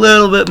know a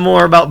little bit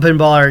more about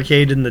Pinball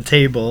Arcade and the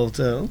table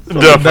to a little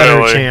bit better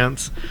Definitely.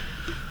 chance.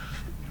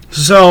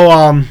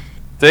 So,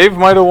 Dave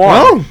might have won.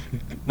 oh,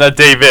 Not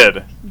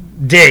David.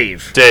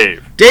 Dave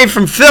Dave.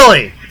 from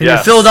Philly and the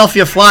Yes.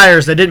 Philadelphia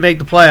Flyers. They didn't make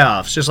the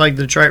playoffs, just like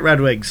the Detroit Red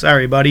Wings.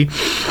 Sorry, buddy.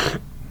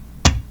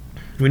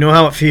 We know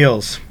how it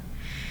feels.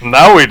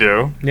 Now we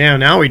do. Yeah,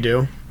 now we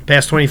do.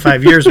 Past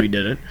 25 years we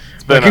did it.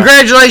 been But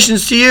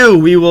congratulations to you.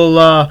 We will.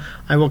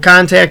 I will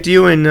contact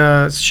you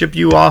and ship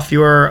you off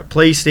your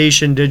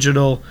PlayStation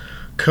digital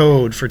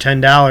code for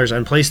 $10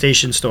 on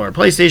PlayStation Store.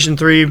 PlayStation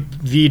 3,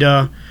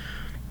 Vita,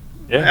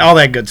 Yeah. all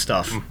that good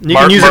stuff. You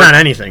Mark- can use Mark- it on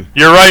anything.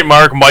 You're right,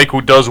 Mark. Mike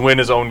who does win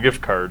his own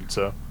gift card,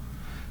 so.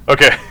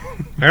 Okay.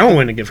 I don't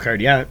win a gift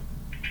card yet.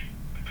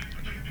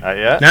 Not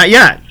yet? Not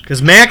yet,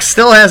 because Max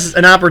still has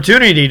an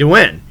opportunity to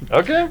win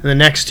Okay. in the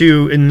next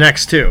two.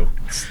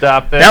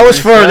 Stop that. That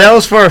was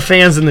reset. for our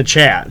fans in the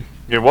chat.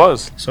 It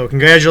was. So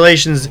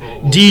congratulations,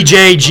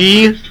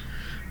 DJG.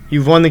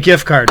 You've won the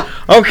gift card.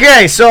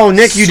 Okay, so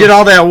Nick, you did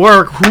all that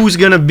work. What's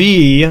gonna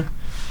be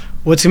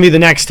the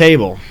next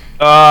table?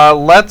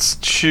 Let's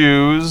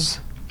choose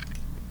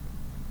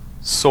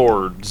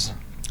swords.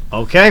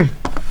 Okay.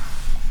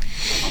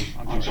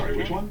 I'm sorry,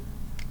 which one?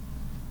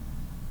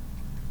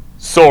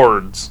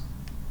 Swords.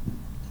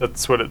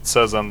 That's what it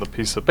says on the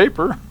piece of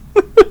paper.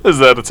 Is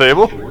that a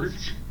table?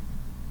 Swords?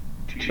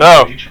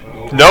 Oh.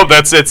 Oh. No,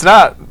 it's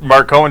not.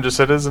 Mark Cohen just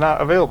said it's not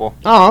available.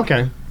 Oh,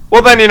 okay.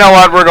 Well, then you know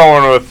what? We're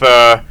going with.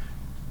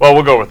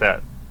 We'll go with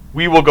that.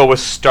 We will go with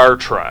Star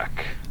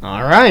Trek.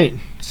 All right.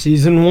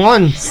 Season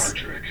 1. Star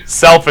Trek.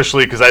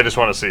 Selfishly, because I just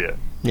want to see it.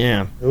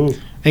 Yeah. Ooh.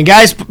 And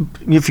guys,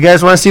 if you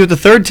guys want to see what the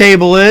third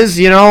table is,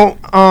 I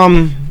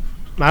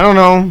don't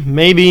know,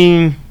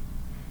 maybe.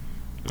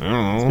 I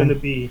don't It's know. gonna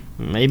be.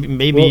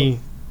 Maybe.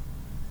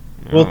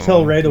 We'll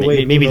tell right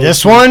away. Maybe for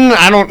this those- one.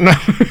 I don't know.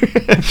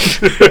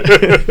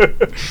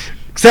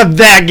 Except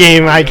that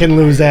game, I can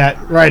lose at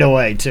right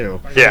away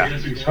too. Yeah.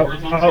 Using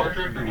swords on Star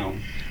Trek or no?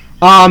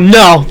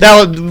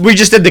 No, we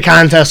just did the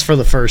contest for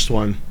the first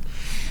one.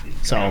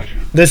 So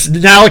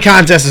now the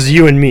contest is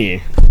you and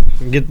me.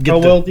 Get How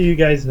the- well do you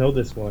guys know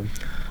this one?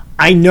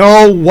 I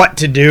know what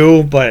to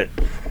do, but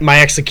my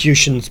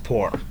execution's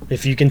poor.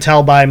 If you can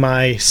tell by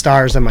my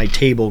stars and my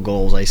table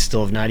goals, I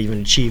still have not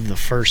even achieved the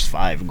first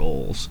 5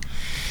 goals.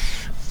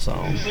 So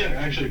This is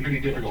actually a pretty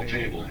difficult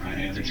table,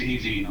 and it's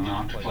easy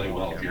not to play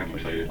well if you haven't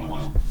played it in a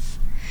while.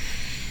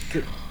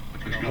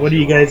 What are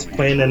you guys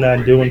planning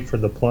on doing for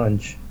the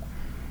plunge?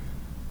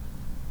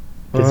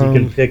 Because you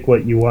can pick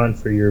what you want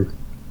for your.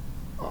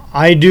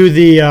 I do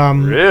the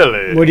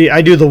Really?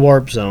 I do the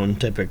warp zone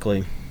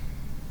typically.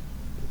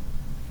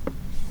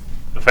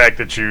 The fact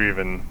that you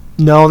even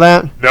Know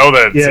that? know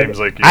that Yeah. seems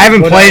like you. I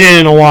haven't What played I- it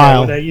in a Yeah,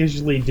 while. what I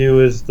usually do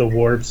is the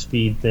warp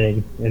speed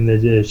thing, and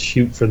then just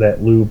shoot for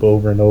that loop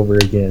over and over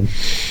again.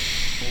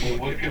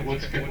 Well,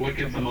 what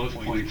gets the most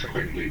points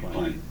quickly,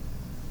 Glenn?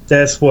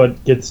 That's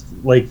what gets,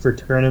 like, for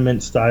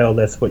tournament style,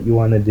 that's what you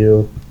want to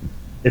do.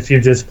 If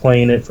you're just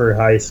playing it for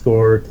high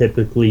score,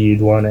 typically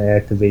you'd want to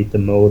activate the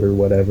mode or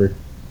whatever.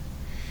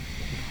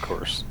 Of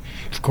course.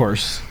 Of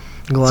course.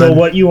 Glenn. So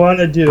what you want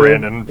to do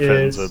Brandon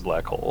Finn's is a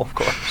black hole, of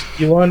course.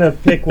 you want to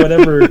pick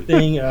whatever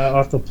thing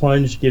off the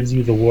plunge gives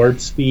you the warp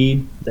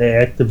speed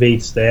that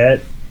activates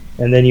that,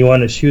 and then you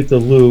want to shoot the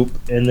loop,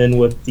 and then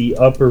with the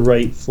upper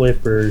right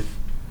flipper,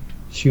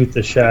 shoot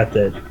the shot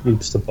that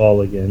loops the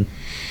ball again.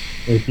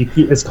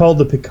 It's called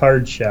the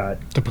Picard shot.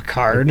 the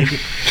Picard.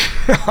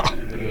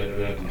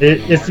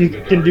 If you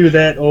can do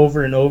that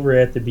over and over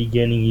at the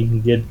beginning, you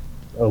can get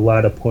a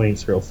lot of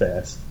points real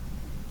fast.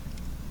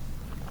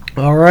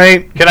 All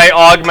right. Can I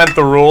augment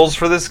the rules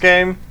for this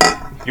game?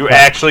 You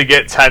actually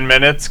get 10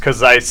 minutes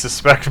because I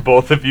suspect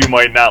both of you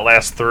might not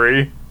last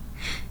 3.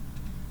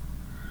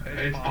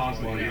 It's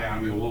possible, yeah. I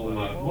mean,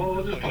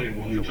 we'll just play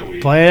one until we.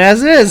 Play it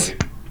as is.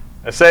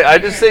 I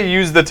just say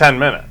use the 10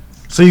 minutes.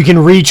 So you can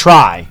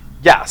retry.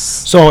 Yes.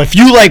 So if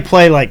you play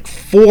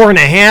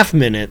 4.5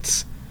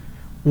 minutes,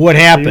 what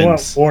You want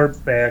happens? warp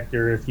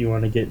factor if you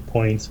want to get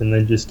points, and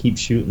then just keep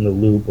shooting the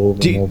loop over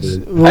Do and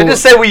you- over. well, I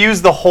just say we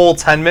use the whole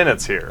 10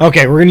 minutes here.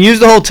 okay, we're gonna use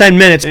the whole 10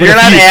 minutes. But You're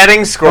if not you,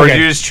 adding scores. okay.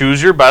 You just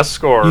choose your best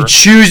score. you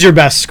choose your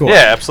best score.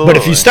 Yeah, absolutely.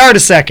 But if you start a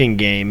second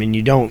game and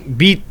you don't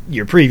beat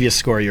your previous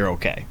score, you're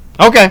okay.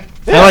 Okay,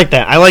 Yeah. I like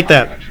that. I like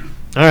that.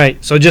 All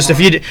right. So just if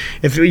you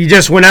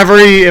just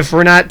if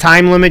we're not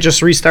time limit,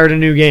 just restart a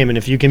new game, and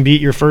if you can beat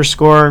your first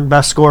score,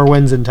 best score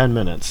wins in 10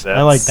 minutes.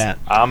 I like that.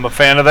 I'm a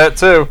fan of that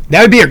too.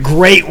 That would be a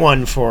great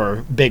one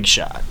for Big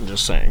Shot. I'm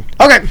just saying.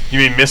 Okay. You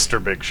mean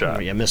Mr. Big Oh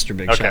Shot? yeah, Mr.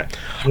 Big Okay. Shot.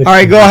 All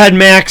right, go ahead,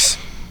 Max.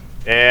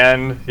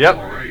 And yep.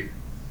 Alright.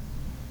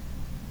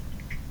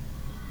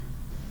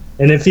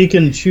 And if you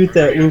can shoot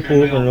that loop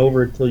over and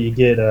over until you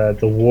get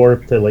the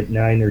warp to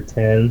 9 or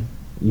 10,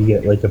 you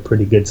get a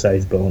pretty good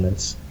size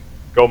bonus.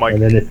 Go, Mike.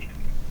 And then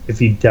if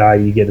you die,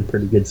 you get a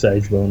pretty good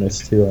size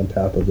bonus too on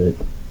top of it.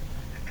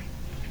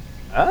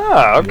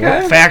 Ah,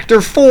 okay. Factor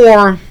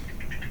 4.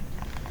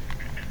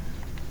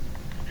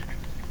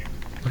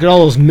 Look at all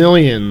those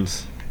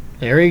millions.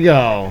 There you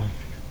go.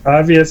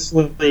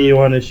 Obviously, you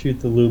want to shoot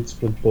the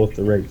loops with both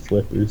the right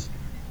flippers.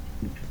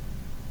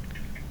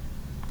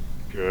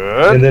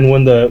 Good. And then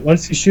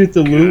once you shoot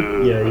the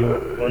loop, yeah,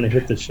 you want to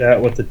hit the shot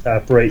with the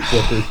top right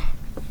flipper.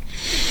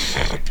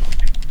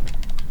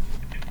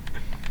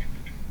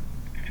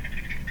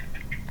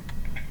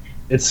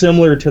 It's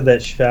similar to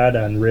that shot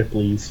on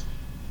Ripley's.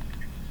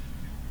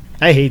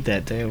 I hate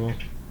that table.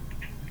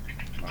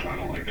 I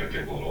don't like that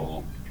table at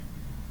all.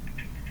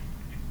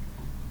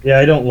 Yeah,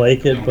 I don't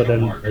like it, but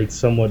I'm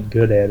somewhat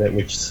good at it,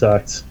 which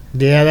sucks.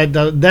 Yeah,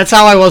 that's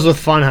how I was with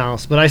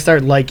Funhouse, but I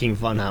started liking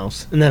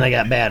Funhouse, and then I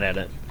got bad at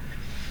it.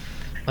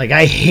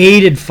 I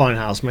hated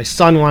Funhouse. My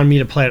son wanted me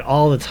to play it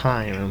all the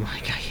time. I'm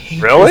like, I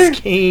hate Really? this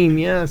game,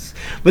 yes.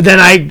 But then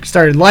I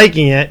started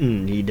liking it,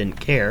 and he didn't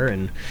care,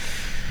 and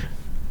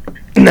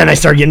then I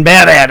started getting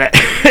bad at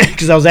it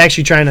because I was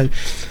actually trying to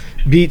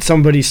beat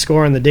somebody's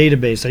score in the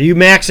database. Are you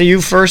Max? Are you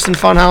first in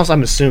Funhouse?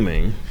 I'm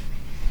assuming.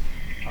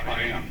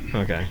 I am.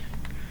 Okay.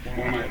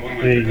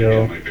 There you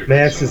go.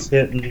 Max is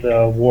hitting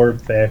the warp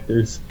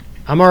factors.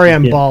 I'm already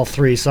on Yeah. ball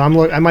 3, so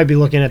I might be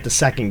looking at the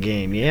second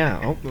game.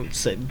 Yeah, let's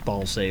say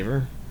ball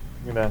saver.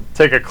 I'm gonna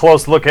take a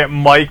close look at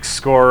Mike's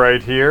score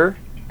right here,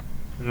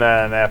 and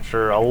then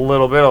after a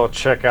little bit, I'll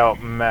check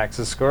out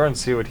Max's score and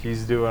see what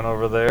he's doing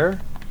over there.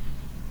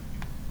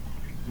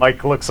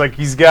 Mike looks like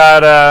he's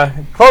got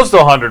close to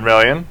 100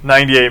 million,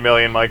 98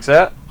 million. Mike's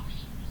at.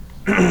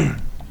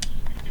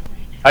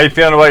 How you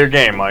feeling about your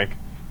game, Mike?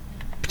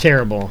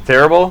 Terrible.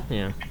 Terrible?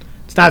 Yeah.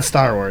 It's not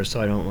Star Wars,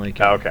 so I don't like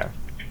it. Okay.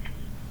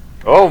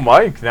 Oh,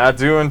 Mike, not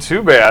doing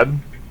too bad.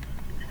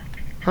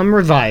 I'm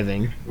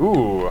reviving.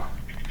 Ooh,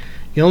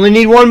 You only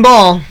need one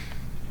ball.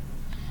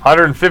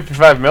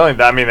 155 million.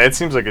 I mean, that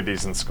seems like a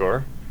decent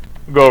score.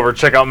 We'll go over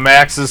check out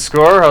Max's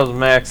score. How's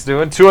Max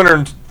doing?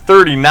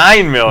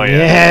 239 million.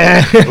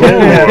 Yeah.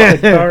 Yeah,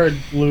 the card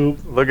loop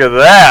Look at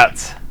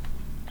that.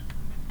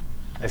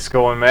 Nice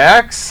going,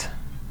 Max.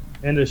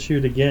 and a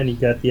shoot again. You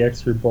got the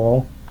extra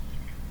ball.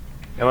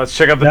 And let's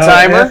check out the Now,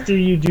 timer. after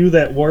you do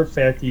that warp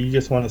factor, you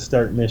just want to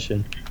start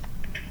mission.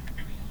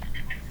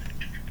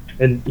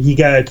 And he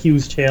got a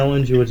Q's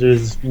challenge, which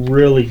is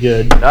really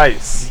good.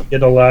 Nice.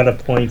 Get a lot of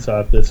points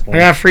off this I one.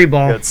 got free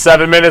ball. Got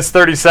 7 minutes,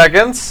 30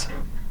 seconds.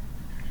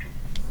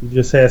 He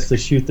just has to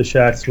shoot the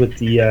shots with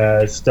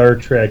the Star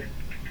Trek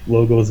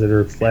logos that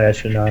are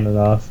flashing on and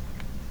off.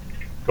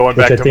 Going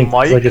Which back I to think is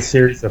Mike. like a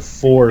series of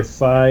 4 or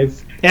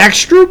 5.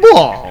 Extra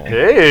ball.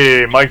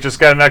 Hey, Mike just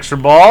got an extra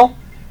ball.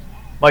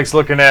 Mike's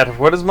looking at,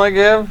 what does Mike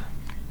have?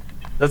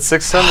 That's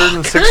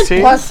 616?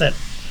 God bless it.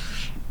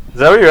 Is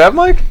that what you have,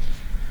 Mike?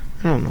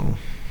 I don't know.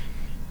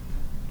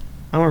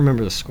 I don't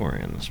remember the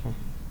scoring on this one.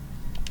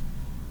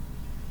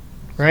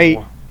 Right.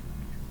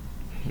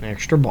 An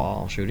extra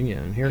ball. Shoot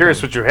again. Here it Curious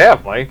goes. what you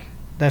have, Mike.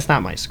 That's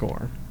not my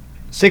score.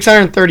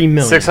 630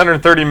 million.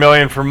 630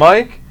 million for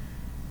Mike.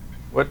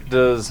 What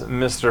does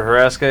Mr.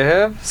 Haraska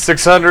have?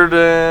 600,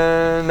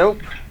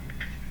 nope.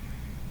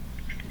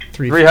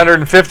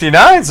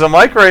 359, so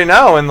Mike right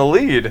now in the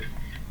lead.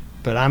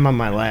 But I'm on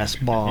my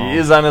last ball. He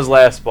is on his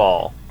last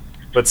ball.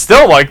 But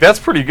still, Mike, that's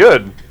pretty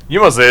good. You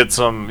must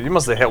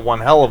have hit one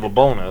hell of a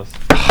bonus.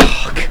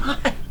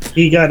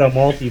 He got a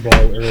multi-ball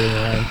early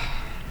on.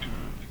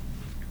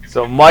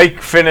 So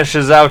Mike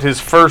finishes out his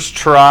first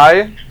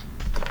try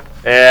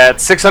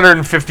at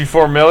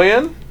 654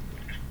 million.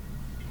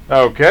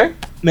 Okay.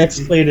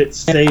 Max played it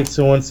safe,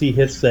 so once he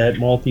hits that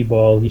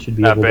multi-ball, he should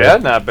be Not able bad,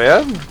 to... not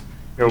bad.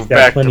 Go He's got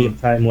back plenty to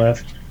of time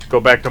left. go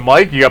back to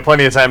Mike. You got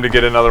plenty of time to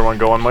get another one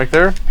going, Mike,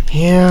 there.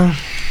 Yeah.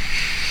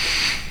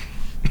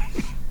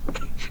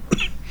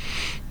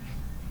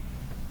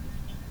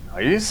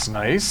 Nice,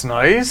 nice,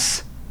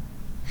 nice.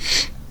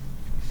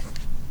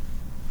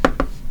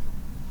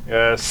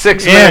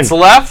 6 minutes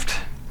left.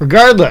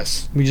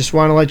 Regardless, we just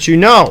want to let you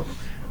know.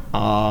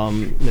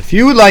 If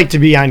you would like to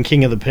be on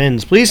King of the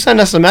Pins, please send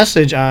us a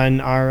message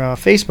on our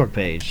Facebook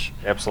page.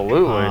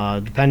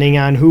 Absolutely. Depending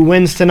on who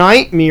wins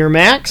tonight, me or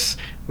Max,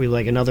 we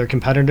like another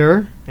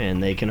competitor,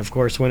 and they can, of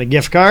course, win a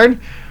gift card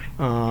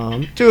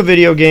to a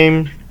video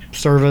game,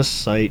 service,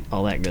 site,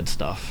 all that good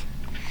stuff.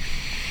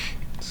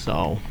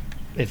 So,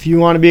 if you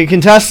want to be a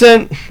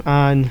contestant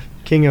on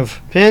King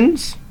of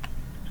Pins,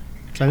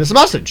 send us a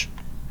message.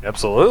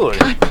 Absolutely.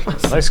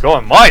 Nice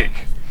going,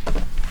 Mike.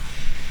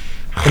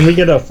 Can we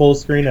get a full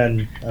screen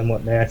on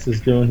what Max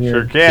is doing here?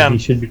 Sure can. He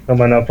should be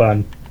coming up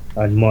on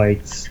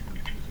Mike's.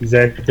 He's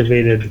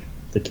activated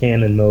the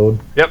cannon mode.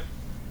 Yep.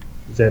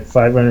 He's at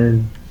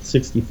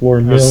 564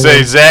 I'll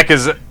million.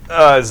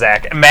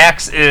 say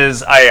Max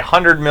is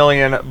 100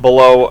 million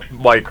below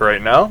Mike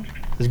right now.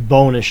 This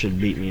bonus should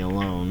beat me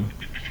alone.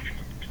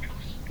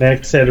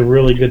 Max had a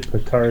really good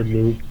Picard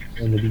loop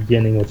in the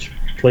beginning, which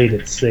played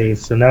it safe.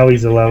 So now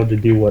he's allowed to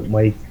do what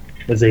Mike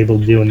was able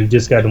to do, and he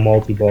just got a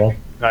multi-ball.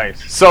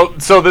 Nice. So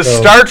the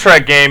Star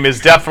Trek game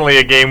is definitely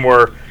a game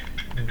where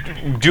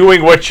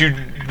doing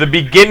the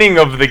beginning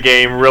of the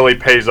game really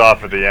pays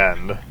off at the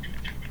end.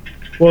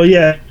 Well,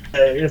 yeah,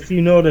 if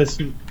you notice,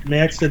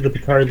 Max did the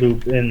Picard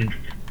loop, and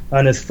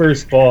on his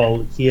first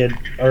ball, he had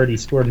already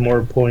scored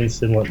more points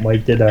than what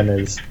Mike did on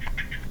his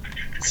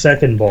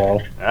second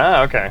ball.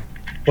 Ah, okay.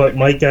 But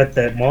Mike got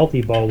that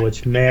multi-ball,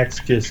 which Max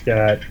just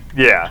got.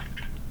 Yeah.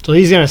 So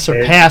he's going to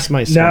surpass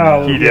my score.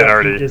 Now He did yeah,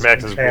 already. just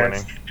Max is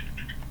passed, winning.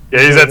 Yeah,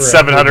 he's at over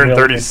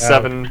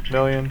 737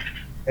 million.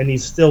 and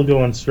he's still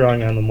going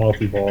strong on the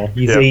multi-ball.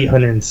 He's Yep.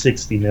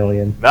 860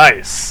 million.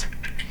 Nice.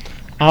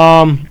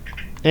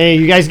 Hey,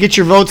 you guys get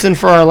your votes in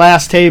for our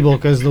last table,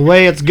 because the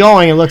way it's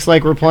going, it looks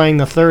like we're playing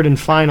the third and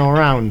final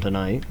round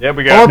tonight. Yeah,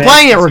 we Or got we're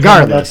playing it Max is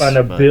regardless. coming up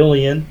on a but-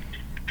 billion.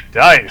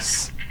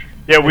 nice.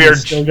 Yeah, we And are.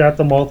 he's still got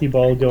the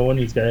multi-ball going.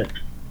 He's got,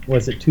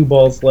 2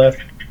 balls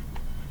left?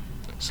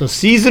 So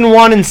Season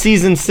 1 and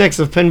Season 6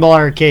 of Pinball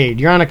Arcade.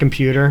 You're on a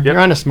computer. Yep. You're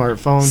on a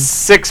smartphone.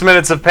 6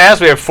 minutes have passed.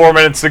 We have 4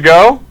 minutes to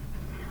go.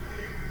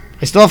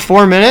 I still have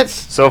 4 minutes.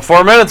 So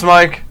 4 minutes,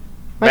 Mike.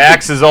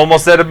 Max is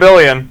almost at a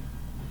billion.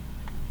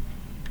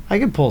 I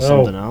could pull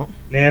something out.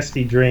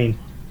 Nasty drain.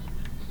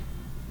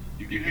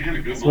 You can have a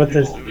good What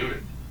multi-ball does- to do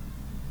it.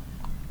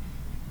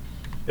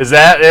 Is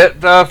that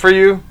it for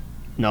you?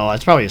 No,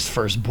 that's probably his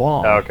first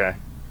ball. Oh, okay.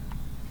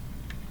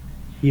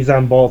 He's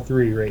on ball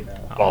 3 right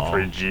now. Ball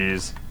 3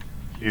 G's.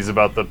 He's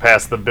about to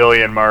pass the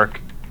billion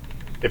mark.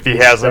 If he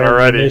He's hasn't starting the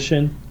already.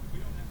 Mission.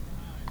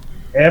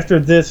 After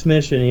this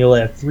mission, he'll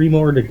have 3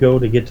 more to go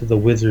to get to the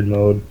wizard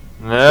mode.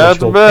 Not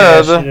which will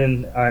bad. cash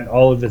in on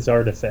all of his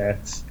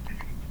artifacts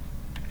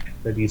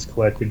that he's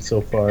collected so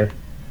far.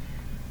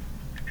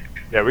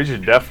 Yeah, we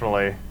should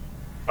definitely.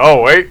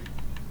 Oh, wait.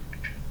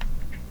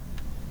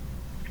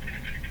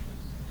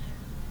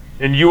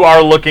 And you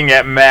are looking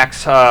at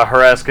Max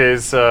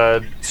Haraska's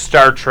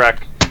Star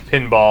Trek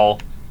pinball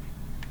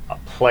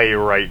play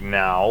right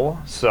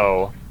now.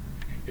 So,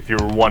 if you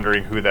were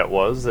wondering who that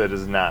was, that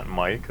is not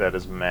Mike. That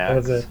is That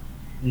Max. was a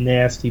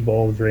nasty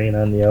ball drain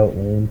on the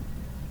outlane.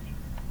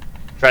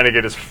 Trying to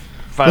get his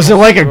final Was it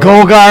like a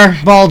score.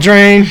 Golgar ball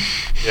drain?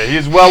 Yeah,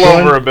 he's well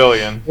over a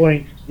billion.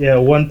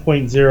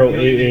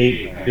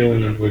 1.088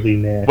 billion will be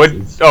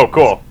Max's. What? Oh,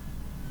 cool.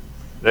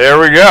 There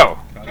we go.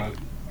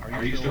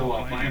 Are you still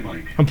playing,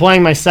 Mike? I'm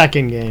playing my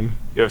second game.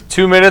 You have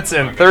 2 minutes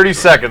and 30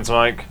 seconds,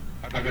 Mike.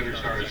 I better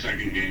start a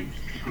second game.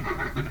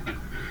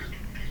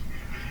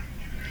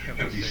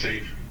 That'd be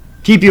safe.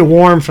 Keep you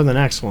warm for the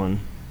next one.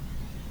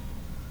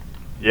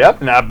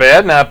 Yep, not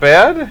bad, not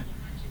bad.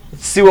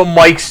 Let's see what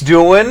Mike's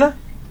doing.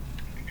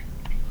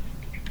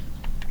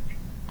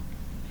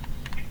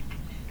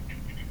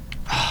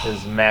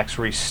 As Max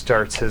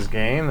restarts his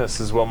game, this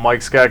is what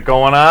Mike's got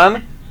going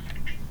on.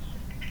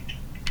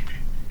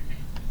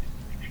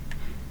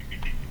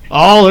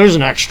 Oh, there's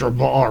an extra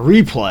ball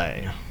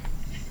replay.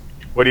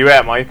 What are you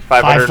at, Mike?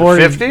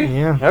 550?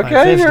 Yeah.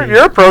 Okay, 550.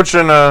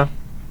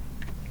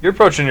 you're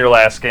approaching your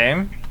last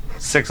game.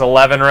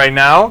 6-11 right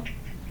now.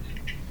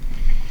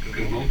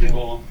 Good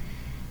multi-ball.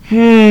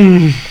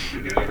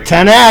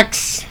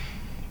 10x.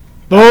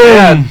 Boom.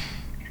 bad.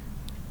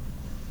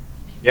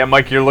 Yeah,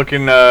 Mike, you're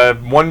looking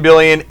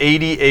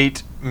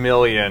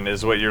 1,088,000,000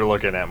 is what you're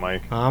looking at,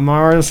 Mike. I'm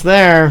almost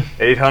there.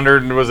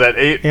 800 was that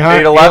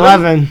 811?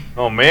 811?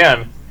 Oh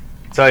man.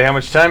 Tell you how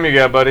much time you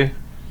got, buddy.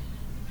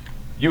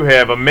 You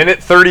have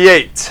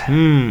 1:38.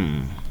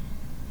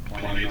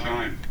 Plenty of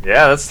time.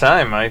 Yeah, that's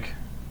time, Mike.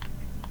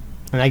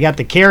 And I got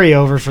the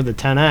carryover for the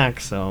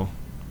 10x, so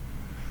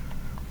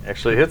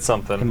Actually hit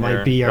something. it might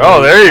here. be our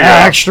Oh, there you go.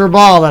 extra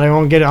ball that I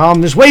won't get.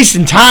 I'm just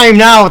wasting time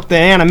now with the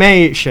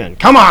animation.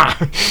 Come on.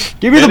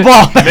 Give me the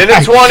ball back.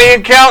 Minute 20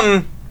 and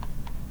counting.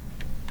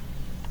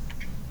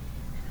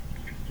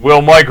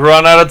 Will Mike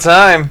run out of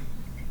time?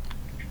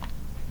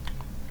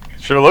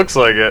 Sure looks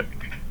like it.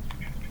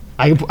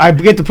 I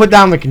get to put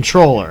down the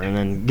controller and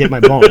then get my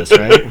bonus,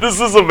 right? This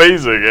is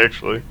amazing,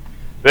 actually.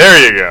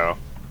 There you go.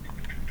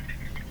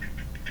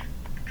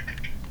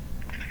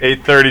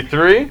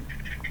 8:33.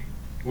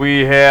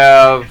 We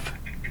have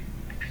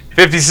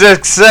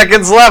 56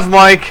 seconds left,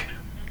 Mike.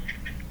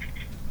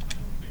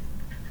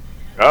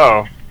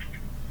 Uh-oh.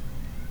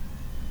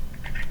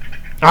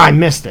 I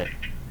missed it.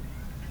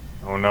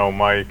 Oh no,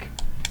 Mike.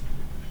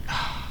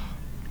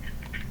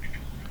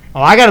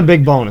 Oh, I got a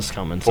big bonus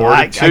coming, so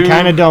I 42.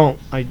 kind of don't.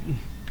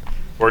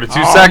 42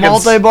 seconds.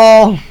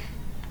 Multi-ball.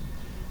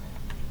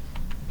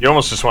 You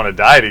almost just want to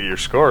die to get your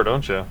score,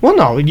 don't you? Well,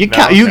 no, you No,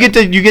 count. You okay.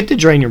 get to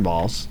drain your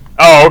balls.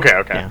 Oh, okay,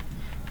 okay. Yeah.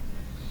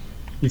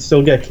 You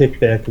still got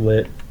kickback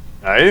lit.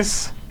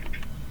 Nice.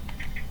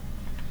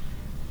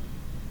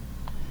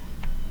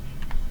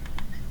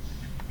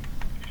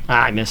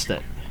 I missed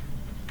it.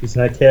 He's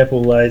not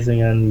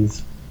capitalizing on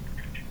these.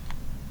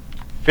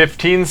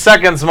 15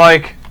 seconds,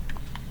 Mike.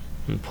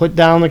 And put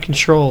down the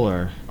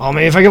controller. Oh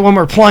man, if I get one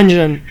more plunge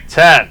in.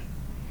 10,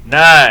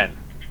 9,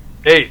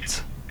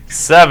 8,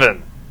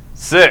 7,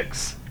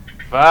 6,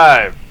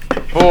 5,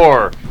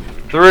 4,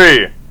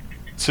 3,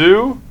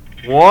 2,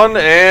 1,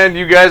 and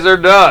you guys are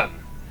done.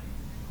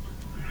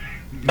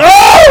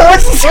 Oh,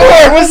 what's the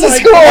score? What's the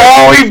score?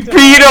 Oh, he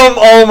beat him!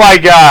 Oh my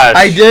gosh.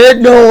 I did?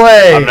 No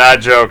way. I'm not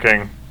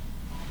joking.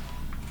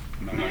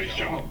 Nice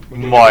job.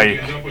 Mike.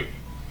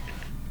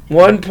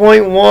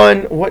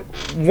 1.1. What?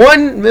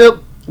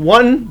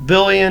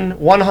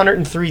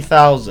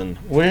 1,103,000.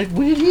 What did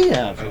he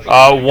have?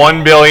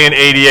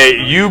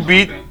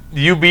 1,088,000,000.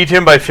 You beat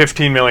him by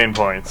 15 million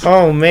points.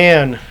 Oh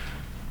man.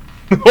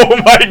 Oh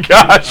my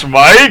gosh,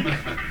 Mike.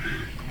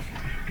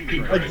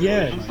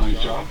 Again.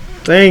 Nice job.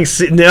 Thanks.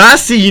 Now,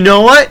 see, you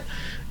know what?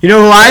 You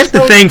know who I have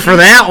to thank for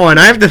that one?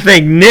 I have to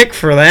thank Nick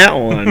for that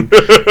one.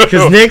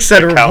 Because Nick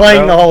said we're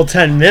playing the whole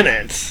 10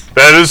 minutes.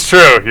 That is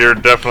true. You're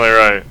definitely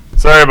right.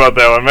 Sorry about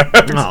that one, man.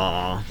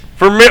 Aw.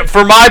 For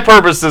my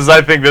purposes,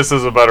 I think this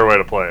is a better way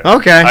to play it.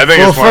 Okay. I think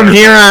well, it's from fun.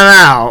 here on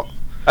out.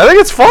 I think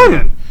it's fun.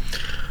 And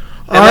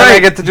All then I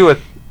right. get to do a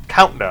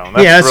countdown.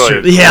 That's Yeah, that's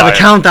really true. Yeah, the why-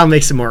 countdown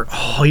makes it more.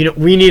 Oh, you know,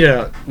 we need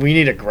a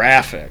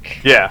graphic.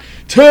 Yeah.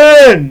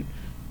 10.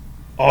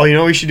 Oh, you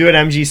know what we should do at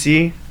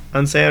MGC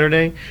on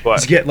Saturday? What?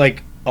 Is get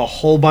like a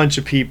whole bunch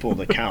of people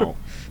to count.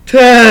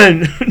 10,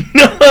 9.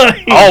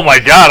 Oh my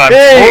god, I'm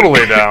Hey.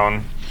 totally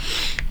down.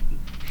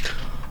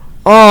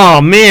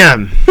 Oh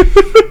man.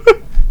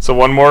 So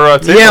one more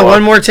table. Yeah, up.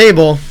 one more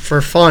table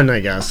for fun,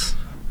 I guess.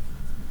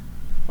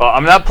 Well,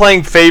 I'm not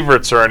playing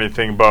favorites or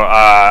anything, but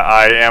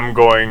I am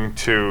going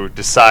to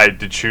decide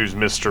to choose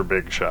Mr.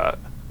 Big Shot.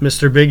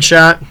 Mr. Big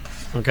Shot.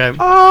 Okay.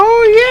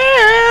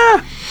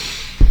 Oh yeah.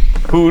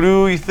 Who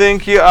do you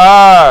think you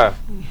are?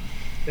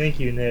 Thank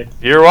you, Nick.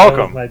 You're That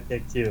welcome. was my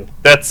pick too.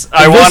 That's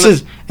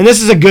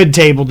This is a good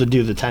table to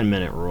do the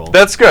 10-minute rule.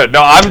 That's good.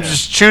 No, I'm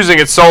just choosing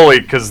it solely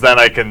because then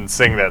I can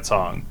sing that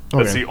song.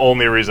 That's Okay. the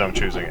only reason I'm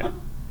choosing it.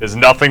 It's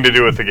nothing to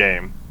do with the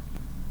game.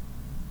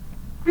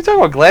 What are you talking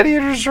about?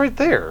 Gladiators right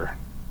there.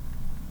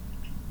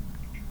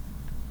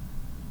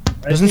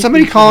 Isn't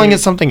somebody calling it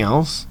something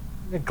else?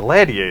 A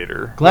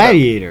gladiator.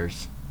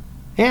 Gladiators.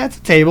 Yeah, it's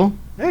a table.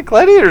 Hey,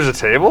 gladiator's a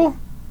table.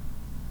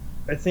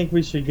 I think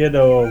we should get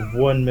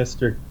one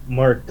Mr.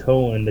 Mark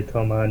Cohen to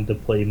come on to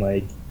play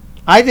Mike.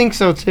 I think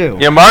so too.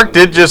 Yeah, Mark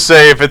did just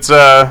say if it's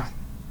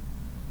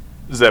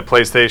is that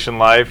PlayStation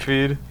Live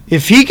feed?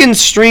 If he can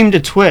stream to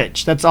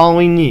Twitch, that's all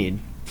we need.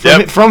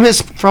 Yep. From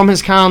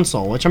his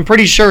console, which I'm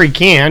pretty sure he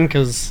can,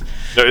 because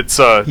No, it's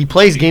he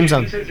plays games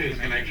on. He says he has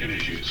connection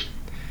issues.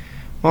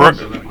 Well,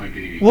 So that might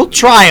be. we'll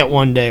try it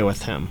one day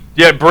with him.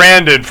 Yeah,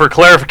 Brandon, for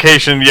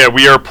clarification, yeah,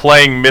 we are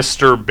playing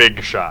Mr.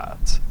 Big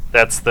Shot.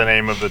 That's the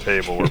name of the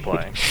table we're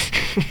playing.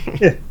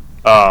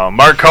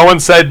 Mark Cohen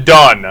said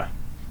done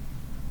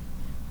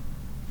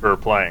for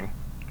playing.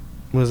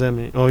 What does that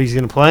mean? Oh, he's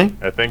gonna play.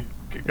 I think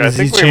Is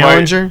he we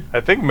challenger?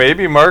 I think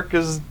maybe Mark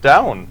is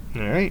down.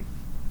 All right.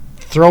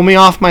 Throw me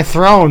off my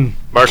throne.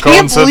 Mark I Cohen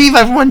can't said, believe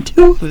I've won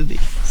 2 of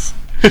these.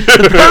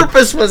 The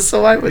purpose was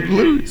so I would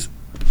lose.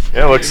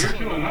 yeah, looks. You're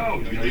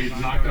 2-0. You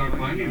knocked out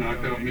Glenn, you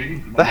knocked out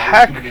me. The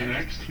heck? Gonna be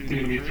next. You're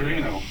going to be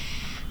 3-0.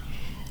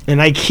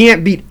 And I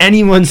can't beat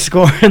anyone's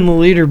score in the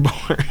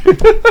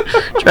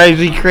leaderboard. Drives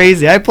me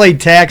crazy. I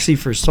played Taxi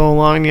for so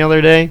long the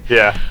other day.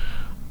 Yeah,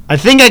 I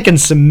think I can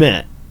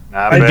submit.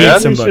 not I beat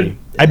bad. some- somebody. should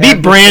I beat have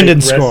to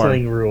Brandon's play score.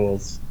 Wrestling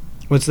rules.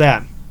 What's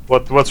that?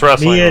 What's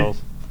wrestling Me and-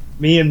 rules?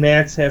 Me and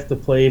Max have to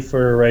play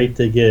for a right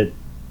to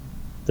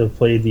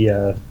play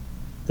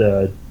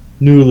the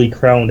newly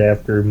crowned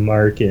after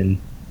Mark and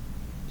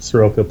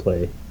Soroka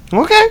play.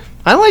 Okay.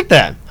 I like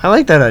that. I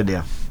like that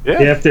idea. Yeah,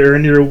 You have to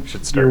earn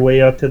Should start. your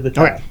way up to the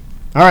top. Okay.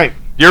 All right.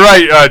 you're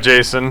right,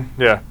 Jason.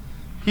 Yeah,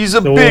 he's a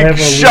So we'll big have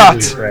a shot.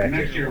 loser. Bracket.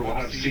 Next year we'll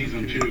have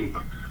season 2.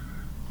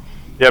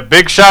 Yeah,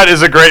 Big Shot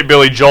is a great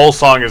Billy Joel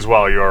song as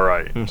well. You are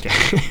right.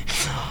 Okay.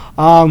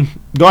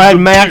 Go ahead,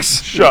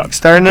 Max. Shot.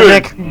 Starting it,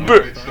 Nick. All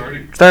right,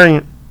 starting. Starting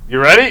it. You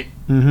ready?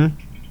 Mm-hmm.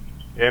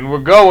 And we're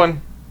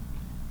going.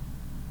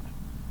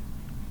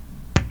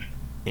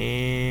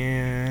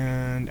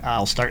 And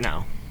I'll start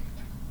now.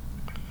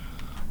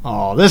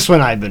 Oh, this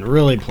one I've been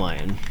really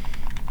playing.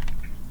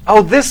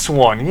 Oh, this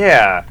one,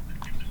 yeah.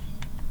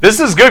 This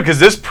is good because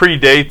this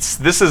predates.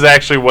 This is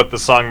actually what the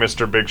song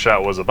 "Mr. Big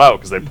Shot" was about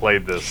because they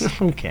played this.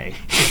 Okay.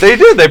 They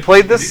did. They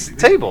played this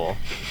table.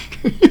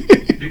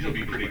 These will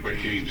be pretty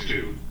quick games,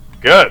 too.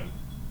 Good.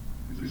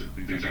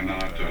 These are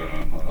not.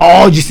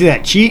 Oh, did you see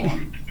that cheat?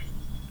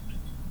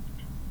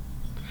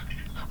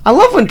 I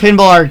love when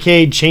Pinball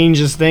Arcade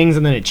changes things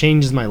and then it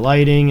changes my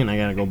lighting and I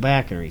gotta go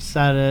back and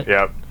reset it.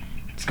 Yep.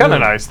 It's kind of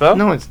nice though.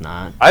 No, it's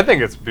not. I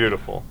think it's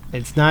beautiful.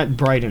 It's not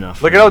bright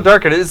enough. Look for at how me.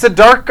 dark it is. It's a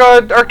dark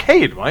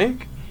arcade,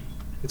 Mike.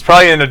 It's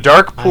probably in a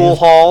dark pool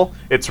hall.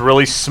 It's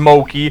really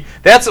smoky.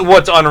 That's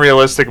what's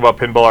unrealistic about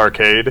Pinball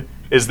Arcade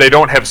is they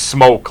don't have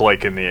smoke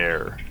like in the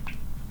air.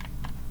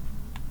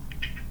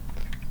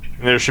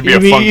 And there should be You a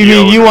mean, funky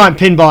you odor. want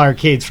Pinball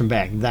Arcades from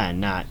back then,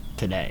 not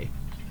today.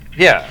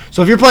 Yeah.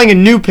 So if you're playing a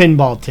new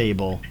pinball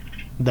table,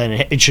 then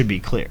it should be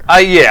clear.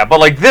 Yeah, but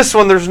like this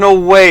one, there's no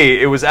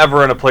way it was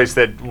ever in a place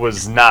that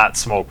was not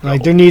smoke.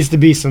 Like there needs to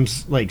be some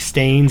like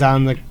stains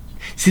on the.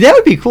 See, that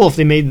would be cool if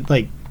they made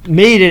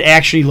it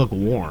actually look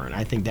worn.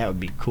 I think that would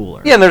be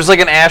cooler. Yeah, and there's like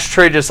an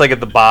ashtray just like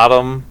at the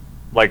bottom,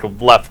 like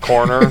left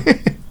corner.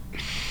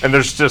 And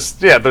there's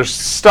just, there's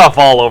stuff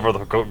all over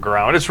the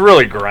ground. It's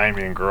really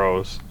grimy and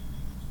gross.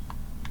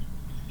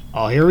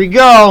 Oh, here we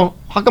go.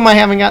 How come I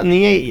haven't gotten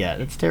the 8 yet?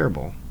 That's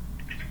terrible.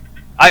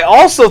 I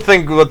also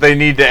think what they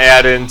need to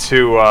add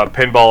into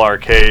Pinball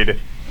Arcade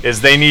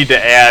is they need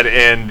to add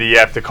in you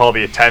have to call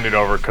the attendant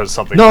over because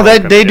something. No,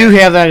 that they do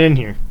have that in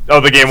here. Oh,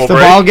 the game will If the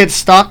break? ball gets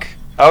stuck,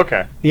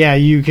 Okay. yeah,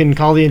 you can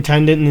call the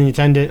attendant, and the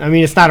attendant. I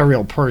mean, it's not a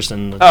real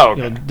person. Oh,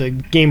 okay. The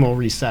game will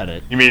reset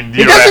it. You mean It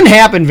you doesn't don't have,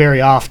 happen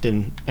very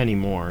often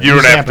anymore. It you don't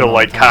used have happen to all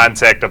like the time.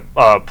 contact a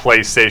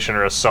PlayStation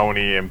or a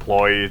Sony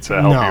employee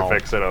to help No. you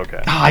fix it?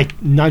 Okay. Ah, I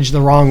nudged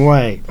the wrong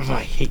way. Oh,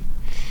 I hate.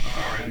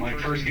 All right, my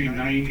first game,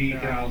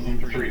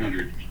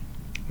 90,300.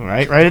 All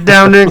right, write it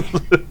down, Nick.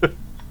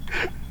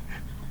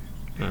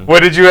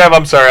 What did you have?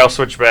 I'm sorry, I'll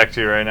switch back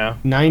to you right now.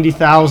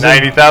 90,000.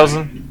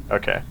 90,000?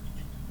 Okay.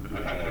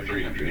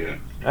 300, yeah.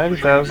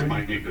 90,000.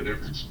 Might make the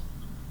difference.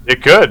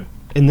 It could.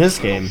 in this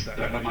game.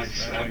 That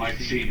might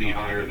seed me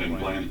higher than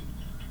Glenn.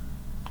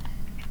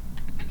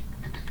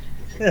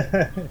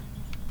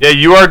 Yeah,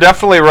 you are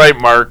definitely right,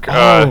 Mark.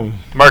 Oh.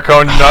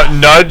 Marco,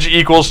 nudge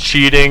equals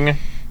cheating.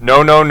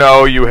 No, no,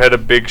 no, you had a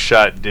big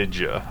shot, did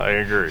you? I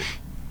agree.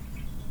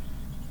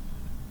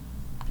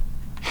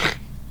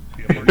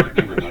 Yeah, Mark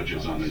never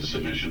nudges on his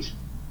submissions.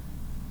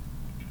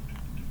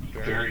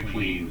 Very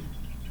clean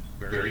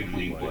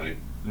play.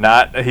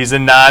 He's a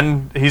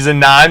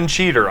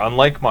non-cheater,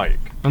 unlike Mike.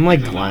 Unlike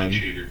He's a Glenn.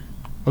 non-cheater.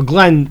 Well,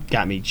 Glenn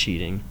got me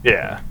cheating.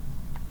 Yeah.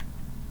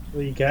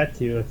 Well, you got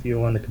to if you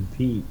want to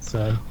compete,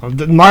 son.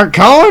 Mark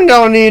Cohen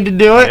don't need to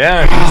do it.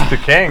 Yeah, he's the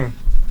king.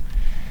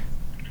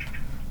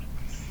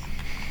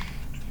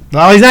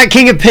 Well, he's not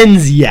king of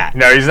pins yet.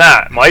 No, he's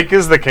not. Mike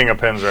is the king of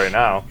pins right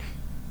now.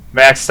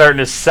 Max starting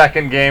his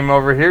second game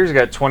over here. He's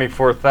got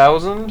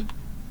 24,000.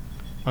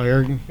 Oh,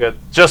 you're... Got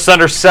just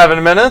under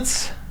 7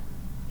 minutes.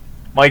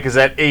 Mike is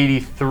at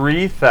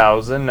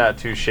 83,000. Not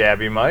too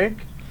shabby, Mike.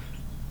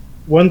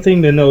 One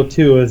thing to note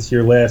too is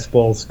your last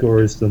ball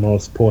scores the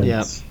most points.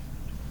 Yep.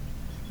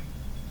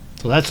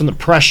 So that's when the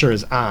pressure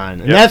is on,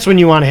 and Yep. that's when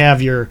you want to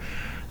have your.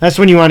 That's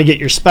when you want to get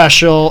your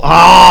special.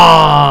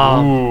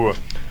 Oh, Ooh.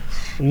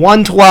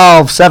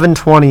 112,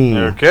 720.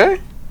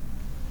 Okay.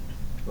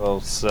 Well,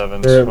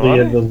 7 Currently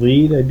in the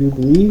lead, I do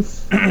believe.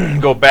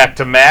 Go back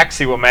to Max.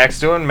 See what Max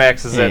doing.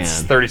 Max is at Man.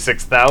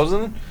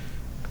 36,000.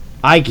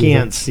 I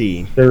can't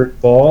see. Third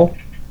ball.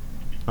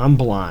 I'm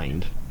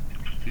blind.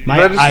 My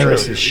That is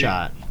iris true. is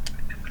shot.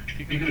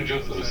 You can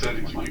adjust those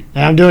settings, Mike.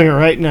 And I'm doing it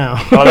right now.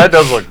 Oh, that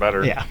does look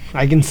better. Yeah,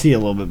 I can see a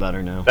little bit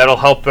better now. That'll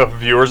help the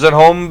viewers at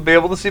home be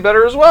able to see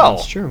better as well.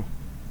 That's true.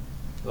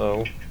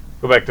 So,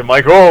 go back to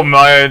Mike. Oh,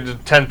 my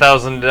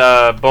 10,000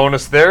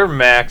 bonus there.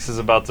 Max is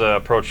about to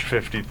approach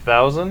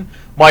 50,000.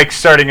 Mike's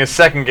starting his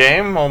second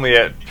game, only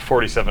at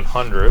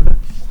 4,700.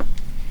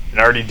 And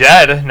already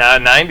dead,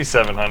 not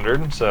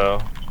 9,700, so...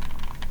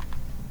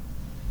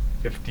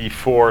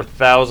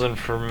 54,000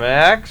 for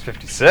Max.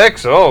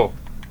 56, oh.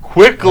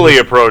 Quickly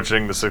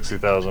approaching the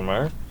 60,000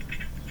 mark.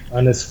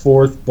 On his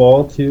fourth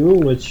ball, too,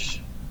 which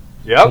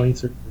Yep.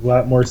 points are a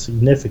lot more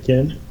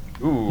significant.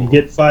 Ooh. You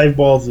get 5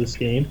 balls this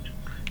game.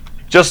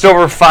 Just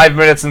over 5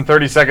 minutes and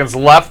 30 seconds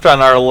left on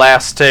our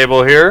last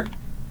table here.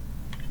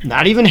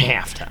 Not even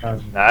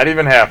halftime. Not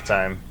even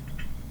halftime.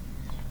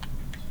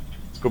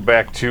 Let's go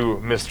back to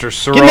Mr.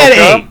 Soroka. Give me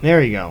that 8.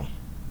 There you go.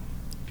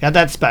 Got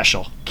that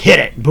special. Hit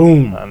it.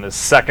 Boom. On his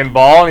second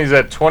ball, and he's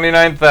at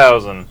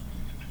 29,000.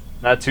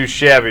 Not too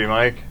shabby,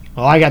 Mike.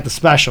 Oh, I got the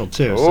special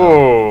too. So.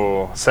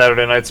 Oh,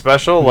 Saturday night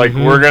special, like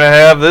Mhm. we're gonna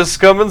have this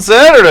coming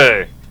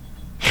Saturday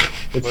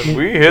when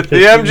we hit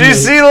the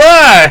MGC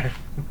live.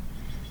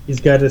 He's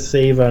got to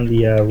save on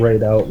the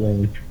right out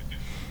lane.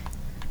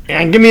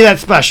 And give me that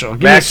special.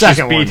 Give Max me the just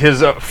second beat one.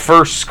 his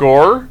first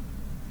score.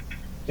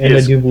 And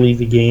Yes. I do believe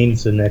he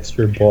gains an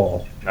extra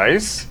ball.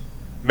 Nice.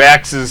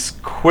 Max is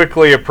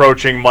quickly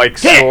approaching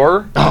Mike's Hit it.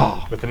 score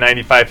Oh, with the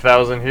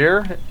 95,000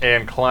 here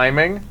and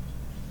climbing.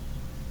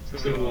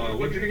 So,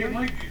 what did you get,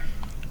 Mike?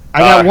 I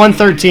got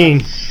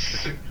 113.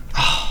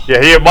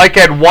 Yeah, Mike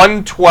had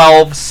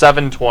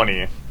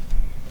 112,720.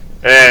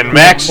 And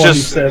Max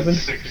just 27.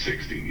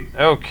 660.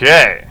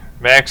 okay.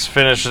 Max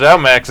finished it out.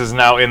 Max is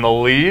now in the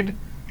lead.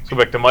 Let's go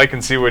back to Mike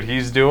and see what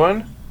he's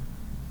doing.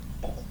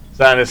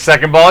 He's on his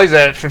second ball. He's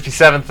at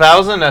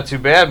 57,000. Not too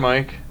bad,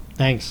 Mike.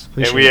 Thanks.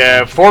 And Appreciate we it.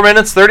 have 4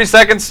 minutes, 30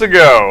 seconds to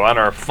go on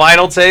our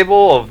final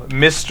table of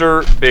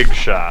Mr. Big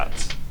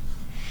Shots.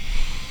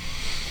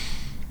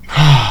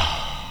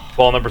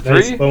 Ball number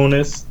Nice 3.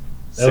 bonus.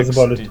 That was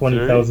about a 63.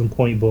 20,000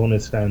 point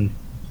bonus on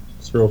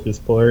Soroka's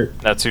part.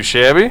 Not too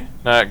shabby.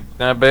 Not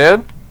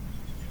bad.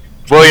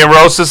 William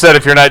Rosa said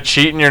if you're not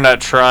cheating, you're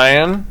not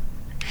trying.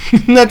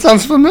 That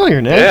sounds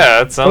familiar, Nick.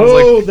 Yeah, it sounds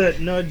like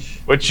That nudge.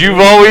 what you've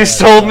always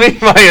told me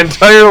my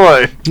entire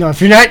life. No,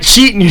 if you're not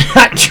cheating, you're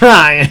not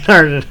trying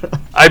hard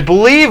enough. I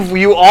believe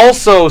you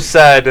also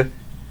said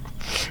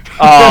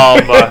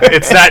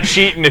it's not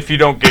cheating if you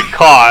don't get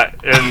caught.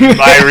 And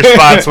my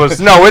response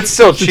was, no, it's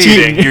still cheating.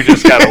 cheating. You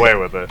just got away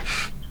with it.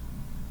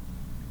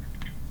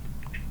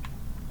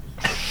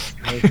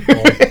 Nice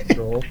ball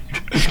control.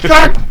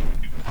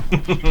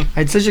 I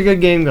had such a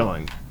good game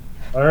going.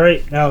 All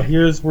right, now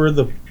here's where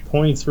the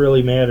points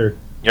really matter.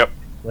 Yep.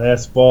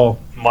 Last ball.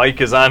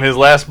 Mike is on his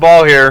last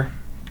ball here.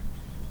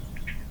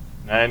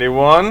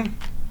 91.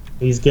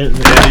 He's getting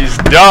And he's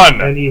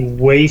done. and he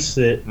wastes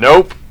it.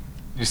 Nope.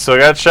 You still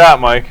got shot,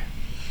 Mike.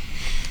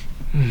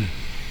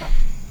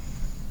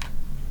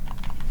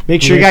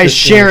 Make sure you guys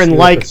share and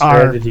like our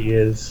strategy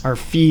is.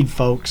 feed,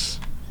 folks.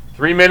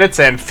 3 minutes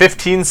and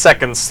 15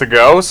 seconds to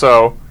go,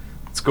 so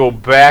let's go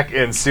back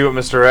and see what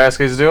Mr.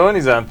 Raske's doing.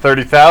 He's on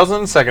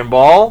 30,000, second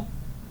ball,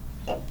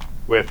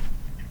 with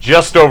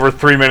just over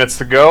 3 minutes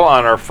to go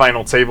on our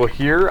final table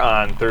here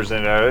on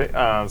Thursday night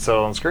on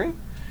Settle on Screen.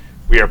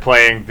 We are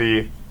playing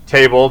the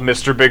table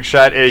Mr. Big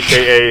Shot,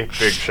 a.k.a.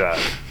 Big Shot.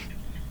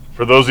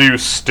 For those of you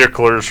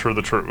sticklers for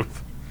the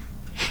truth.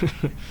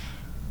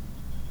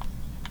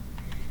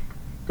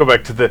 Go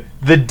back to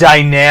the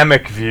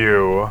dynamic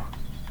view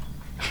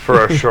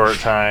for a short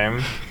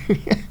time.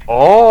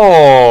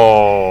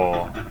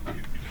 Oh.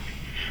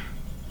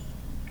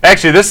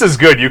 Actually, this is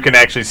good. You can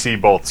actually see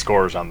both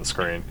scores on the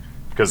screen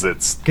because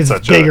it's Because such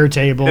it's bigger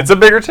table. It's a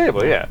bigger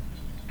table, yeah.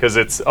 Because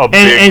it's a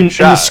big and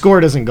shot. the score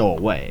doesn't go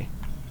away.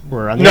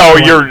 Where on the No, other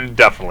one- you're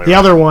definitely the right.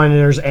 other one.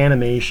 There's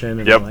animation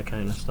and Yep. all that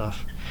kind of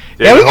stuff.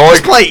 Yeah, Yeah, we the can only-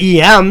 just play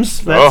EMs.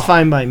 That's Oh.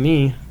 fine by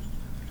me.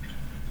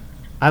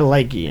 I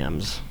like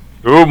EMs.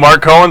 Ooh,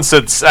 Mark Cohen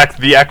said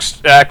the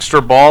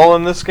extra ball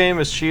in this game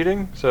is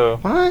cheating. So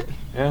What?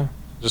 yeah,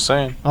 just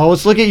saying. Oh,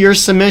 let's look at your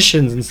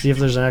submissions and see if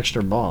there's an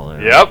extra ball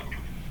there. Yep,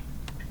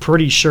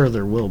 Pretty sure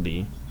there will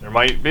be. there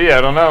might be. I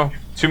don't know.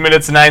 2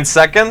 minutes 9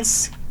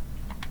 seconds.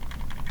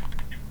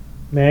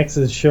 Max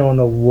is showing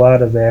a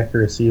lot of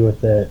accuracy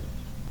with that.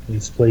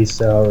 His play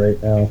style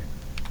right now.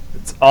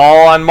 It's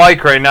all on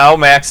Mike right now.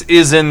 Max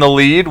is in the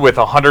lead with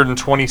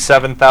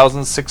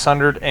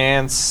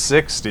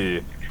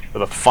 127,660 for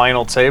the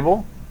final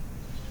table.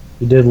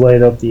 He did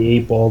light up the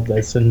 8 ball.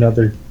 That's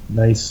another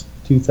nice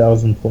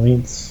 2,000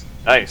 points.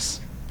 Nice.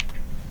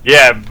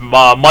 Yeah,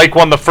 Mike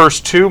won the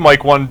first 2.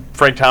 Mike won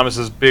Frank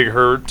Thomas's Big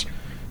Hurt,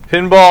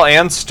 Pinball,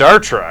 and Star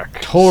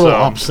Trek. Total So,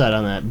 upset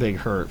on that big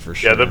hurt for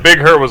sure. Yeah, the Big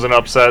Hurt was an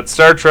upset.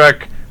 Star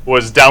Trek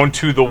was down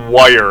to the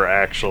wire,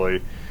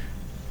 actually.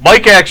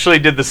 Mike actually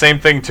did the same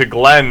thing to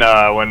Glenn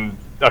when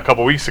a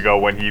couple weeks ago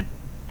when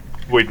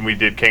we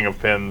did King of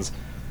Pins.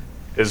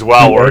 as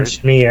well. He Where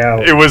edged me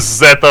out. it was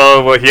he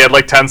had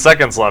like 10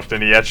 seconds left,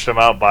 and he etched him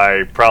out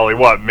by probably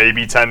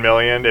maybe 10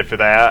 million, if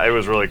that. It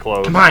was really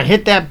close. Come on,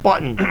 hit that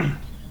button.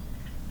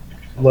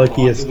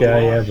 Luckiest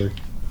guy ever.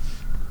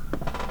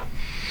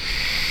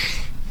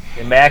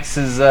 Okay, Max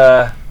is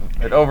at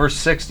over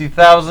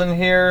 60,000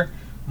 here.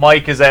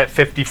 Mike is at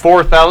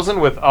 54,000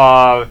 with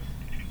 1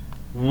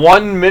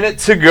 minute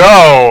to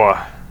go.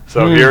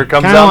 So here it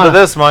comes down to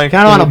this, Mike.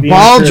 Kind of on It'll a be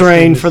ball interesting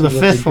drain to for the see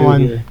what they fifth do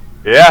one. here.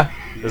 Yeah,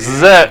 this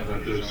is it.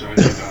 So I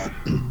thought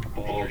a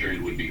ball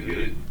drain would be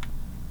good.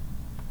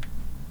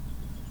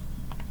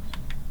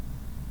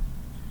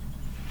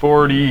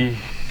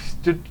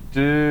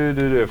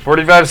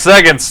 45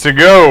 seconds to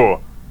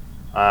go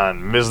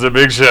on Mr.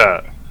 Big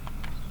Shot.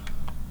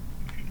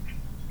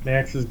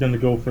 Max is going to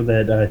go for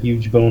that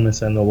huge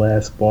bonus on the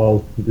last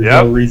ball. There's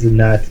Yep. no reason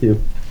not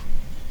to.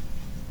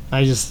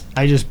 I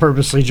just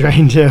purposely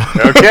drained too.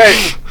 Okay,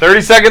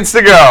 30 seconds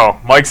to go.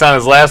 Mike's on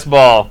his last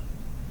ball.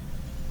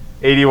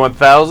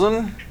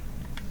 81,000.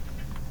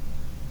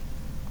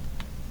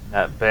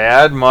 Not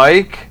bad,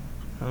 Mike.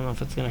 I don't know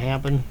if it's gonna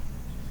happen.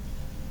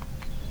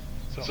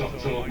 So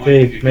Mike,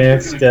 Okay, did you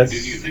Max, figure- that's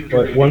did you think you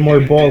were what, gonna one be more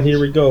paying ball. pins? Here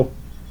we go.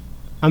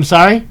 I'm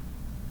sorry.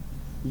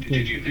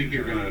 Did you think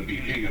you were going to be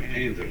king of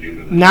pins at the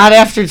end of the Not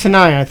after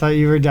tonight. I thought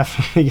you were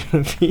definitely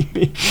gonna beat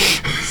me.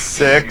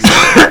 6,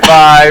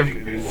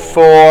 5,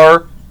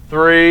 4,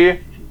 3,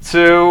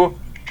 2,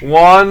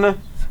 1.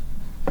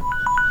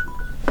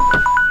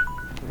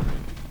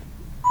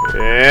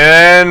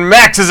 And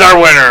Max is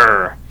our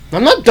winner.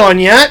 I'm not done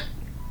yet.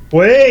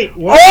 Wait!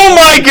 What? Oh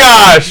my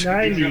gosh! He's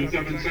 90. got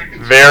 7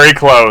 seconds. Very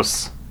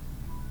close.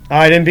 Oh,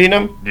 I didn't beat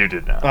him. You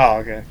did not. Oh,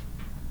 okay.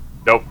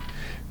 Nope.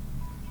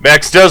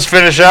 Max does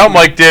finish out.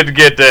 Mike did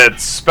get that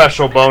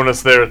special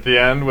bonus there at the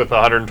end with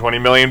 120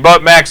 million,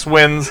 but Max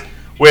wins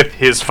with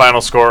his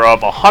final score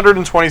of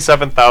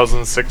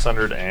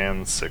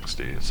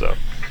 127,660. So,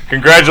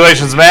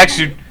 congratulations, Max.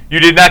 You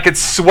did not get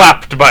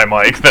swept by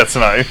Mike. That's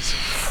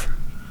nice.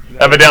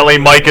 Evidently,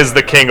 Mike is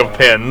the king of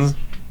pins.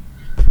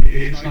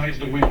 It's nice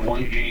to win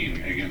one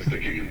game against the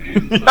king of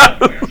pins. I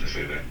have to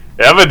say that.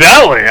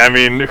 Evidently. I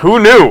mean, who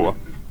knew?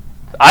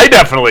 I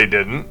definitely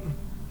didn't.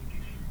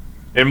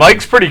 And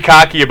Mike's pretty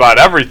cocky about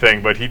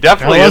everything, but he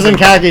definitely I wasn't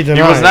isn't- cocky He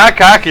was tonight. not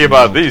cocky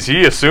about these.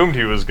 He assumed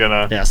he was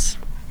gonna Yes.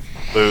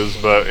 lose,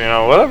 but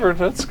whatever.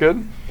 That's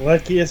good.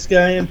 Luckiest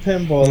guy in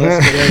pinball.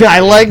 That's what I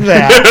like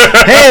that.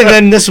 Hey,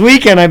 then this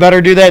weekend I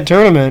better do that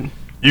tournament.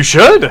 You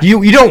should.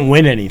 You don't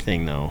win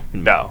anything though.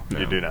 No,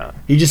 you do not.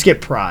 You just get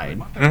pride.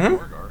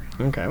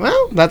 Mm-hmm. Okay,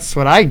 well, that's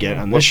what I get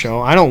on this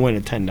show. I don't win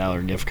a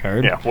 $10 gift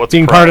card. Yeah, what's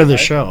being pride? part of the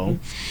show.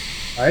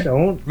 I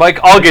don't. Mike,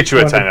 I'll get you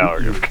a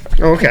 $10 gift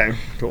card. Okay,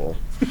 cool.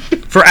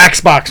 For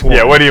Xbox One.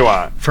 Yeah, what do you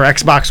want? For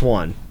Xbox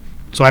One.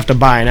 So I have to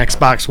buy an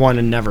Xbox One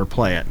and never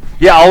play it.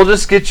 Yeah, I'll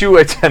just get you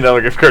a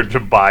 $10 gift card to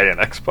buy an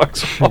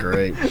Xbox One.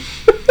 Great.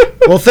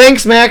 Well,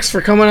 thanks, Max, for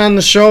coming on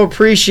the show.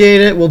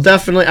 Appreciate it. We'll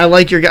definitely. I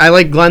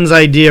like Glenn's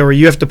idea where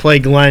you have to play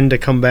Glenn to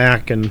come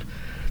back and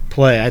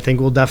play. I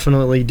think we'll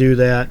definitely do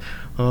that.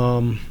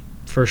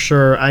 For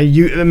sure. I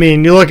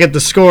mean, you look at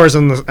the scores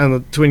on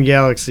the Twin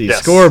Galaxy Yes.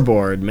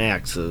 scoreboard.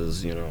 Max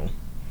is,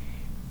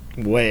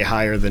 way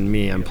higher than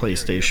me on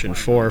PlayStation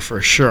 4 for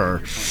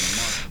sure.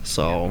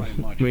 So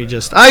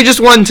I just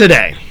won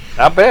today.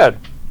 Not bad.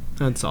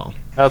 That's all.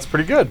 That's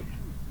pretty good.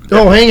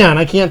 Oh, hang on.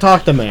 I can't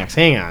talk to Max.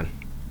 Hang on.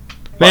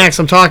 Max,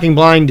 I'm talking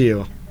blind to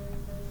you.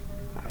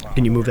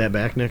 Can you move that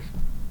back, Nick?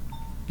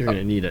 You're going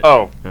to need it.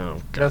 Oh, Oh,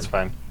 that's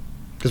fine.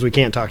 because we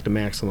can't talk to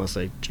Max unless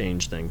I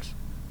change things.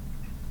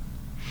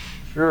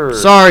 Sure.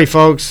 Sorry,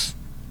 folks.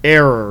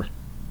 Error.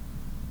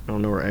 I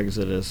don't know where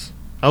exit is.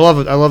 I love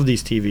it. I love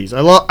these TVs.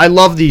 I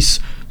love these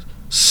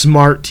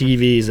smart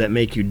TVs that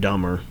make you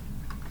dumber.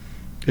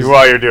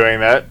 While you're doing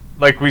that,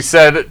 like we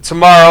said,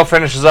 tomorrow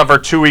finishes up our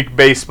 2-week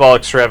baseball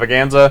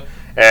extravaganza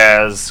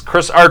as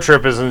Chris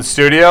Artrip is in the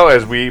studio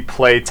as we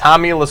play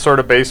Tommy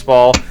Lasorda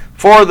Baseball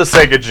for the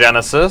Sega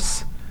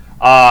Genesis.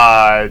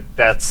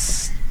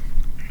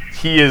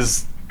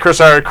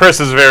 Chris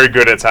is very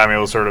good at Tommy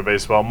Lasorda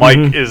Baseball.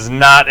 Mike is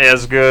not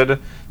as good,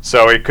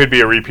 so it could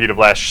be a repeat of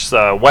last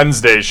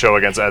Wednesday's show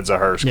against Ed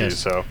Zaharsky. Yes.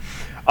 So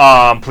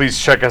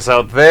please check us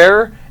out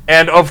there.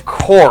 And of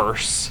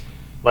course,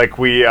 like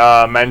we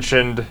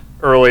mentioned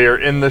earlier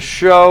in the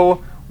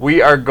show,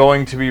 we are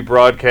going to be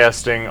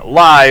broadcasting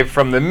live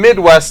from the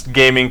Midwest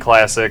Gaming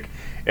Classic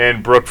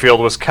in Brookfield,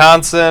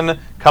 Wisconsin,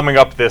 coming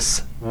up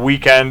this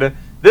weekend.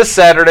 This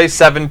Saturday,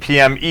 7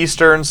 p.m.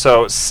 Eastern,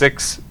 so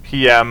 6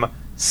 p.m.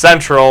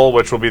 Central,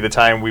 which will be the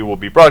time we will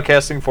be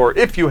broadcasting for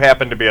if you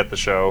happen to be at the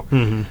show.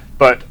 Mm-hmm.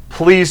 But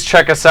please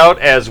check us out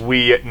as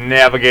we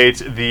navigate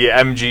the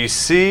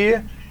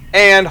MGC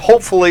and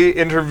hopefully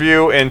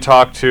interview and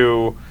talk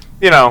to,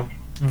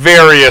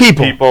 various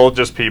people,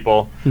 just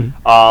people.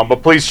 But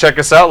please check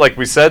us out, like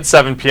we said,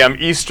 7 p.m.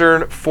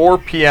 Eastern, 4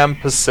 p.m.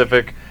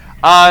 Pacific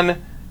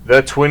on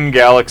the Twin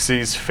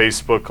Galaxies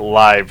Facebook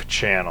Live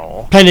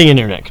channel. Pending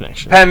internet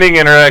connection. Pending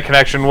internet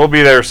connection. We'll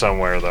be there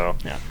somewhere, though.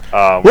 Yeah.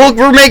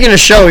 We're making a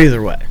show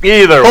either way.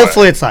 Either way.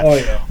 Hopefully it's live. Oh,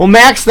 yeah. Well,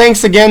 Max,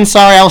 thanks again.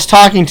 Sorry I was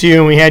talking to you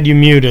and we had you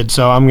muted,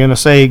 so I'm going to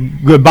say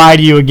goodbye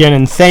to you again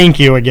and thank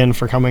you again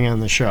for coming on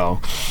the show.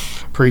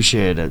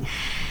 Appreciate it.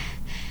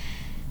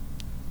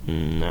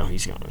 No,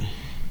 he's gone.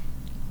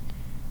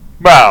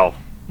 Wow.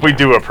 We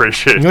do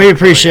appreciate it. We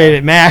appreciate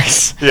it,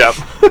 Max. Yep.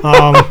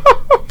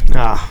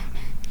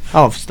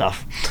 Oh,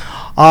 stuff.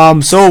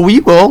 So we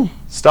will.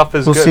 Stuff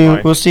is We'll good, see.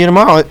 Mike. We'll see you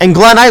tomorrow. And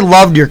Glenn, I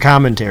loved your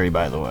commentary,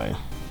 by the way.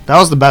 That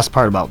was the best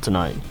part about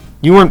tonight.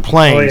 You weren't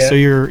playing, Oh, yeah. so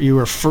you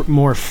were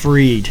more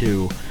free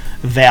to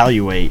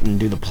evaluate and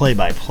do the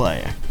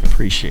play-by-play. I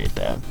appreciate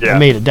that. Yeah. It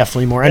made it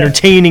definitely more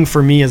entertaining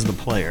for me as the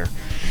player.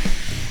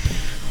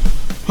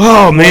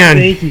 Oh man.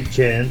 Thank you,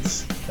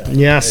 Chance.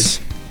 Yes.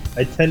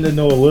 I tend to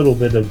know a little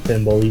bit of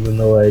pinball, even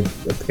though I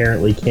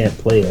apparently can't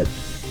play it.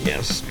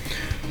 Yes.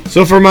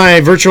 So for my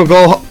virtual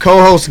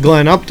co-host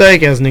Glenn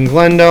Updike as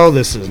Ninglendo,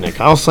 this is Nick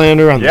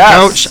Houselander on the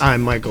couch.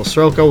 I'm Michael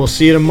Sroka. We'll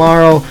see you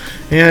tomorrow,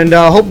 and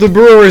hope the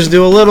Brewers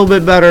do a little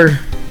bit better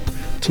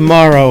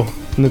tomorrow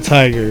than the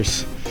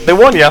Tigers. They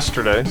won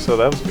yesterday, so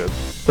that was good.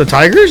 The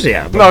Tigers?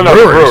 Yeah. No, the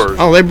Brewers.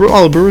 Oh,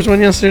 the Brewers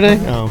won yesterday?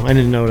 Oh, I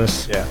didn't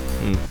notice. Yeah.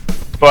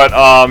 But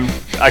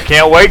I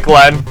can't wait,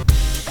 Glenn.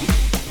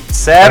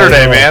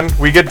 Saturday, man.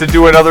 We get to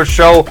do another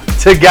show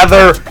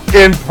together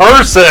in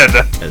person.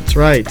 That's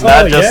right.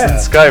 Not just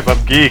in Skype. I'm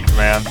geeked,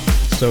 man.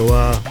 So,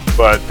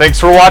 But thanks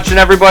for watching,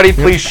 everybody.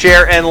 Please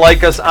share and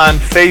like us on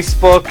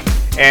Facebook.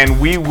 And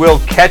we will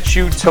catch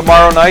you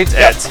tomorrow night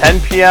at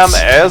 10 p.m.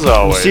 as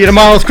always. see you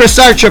tomorrow with Chris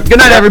Sarchuk. Good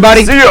night,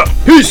 everybody. See ya.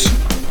 Peace.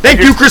 Thank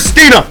you,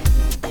 Christina.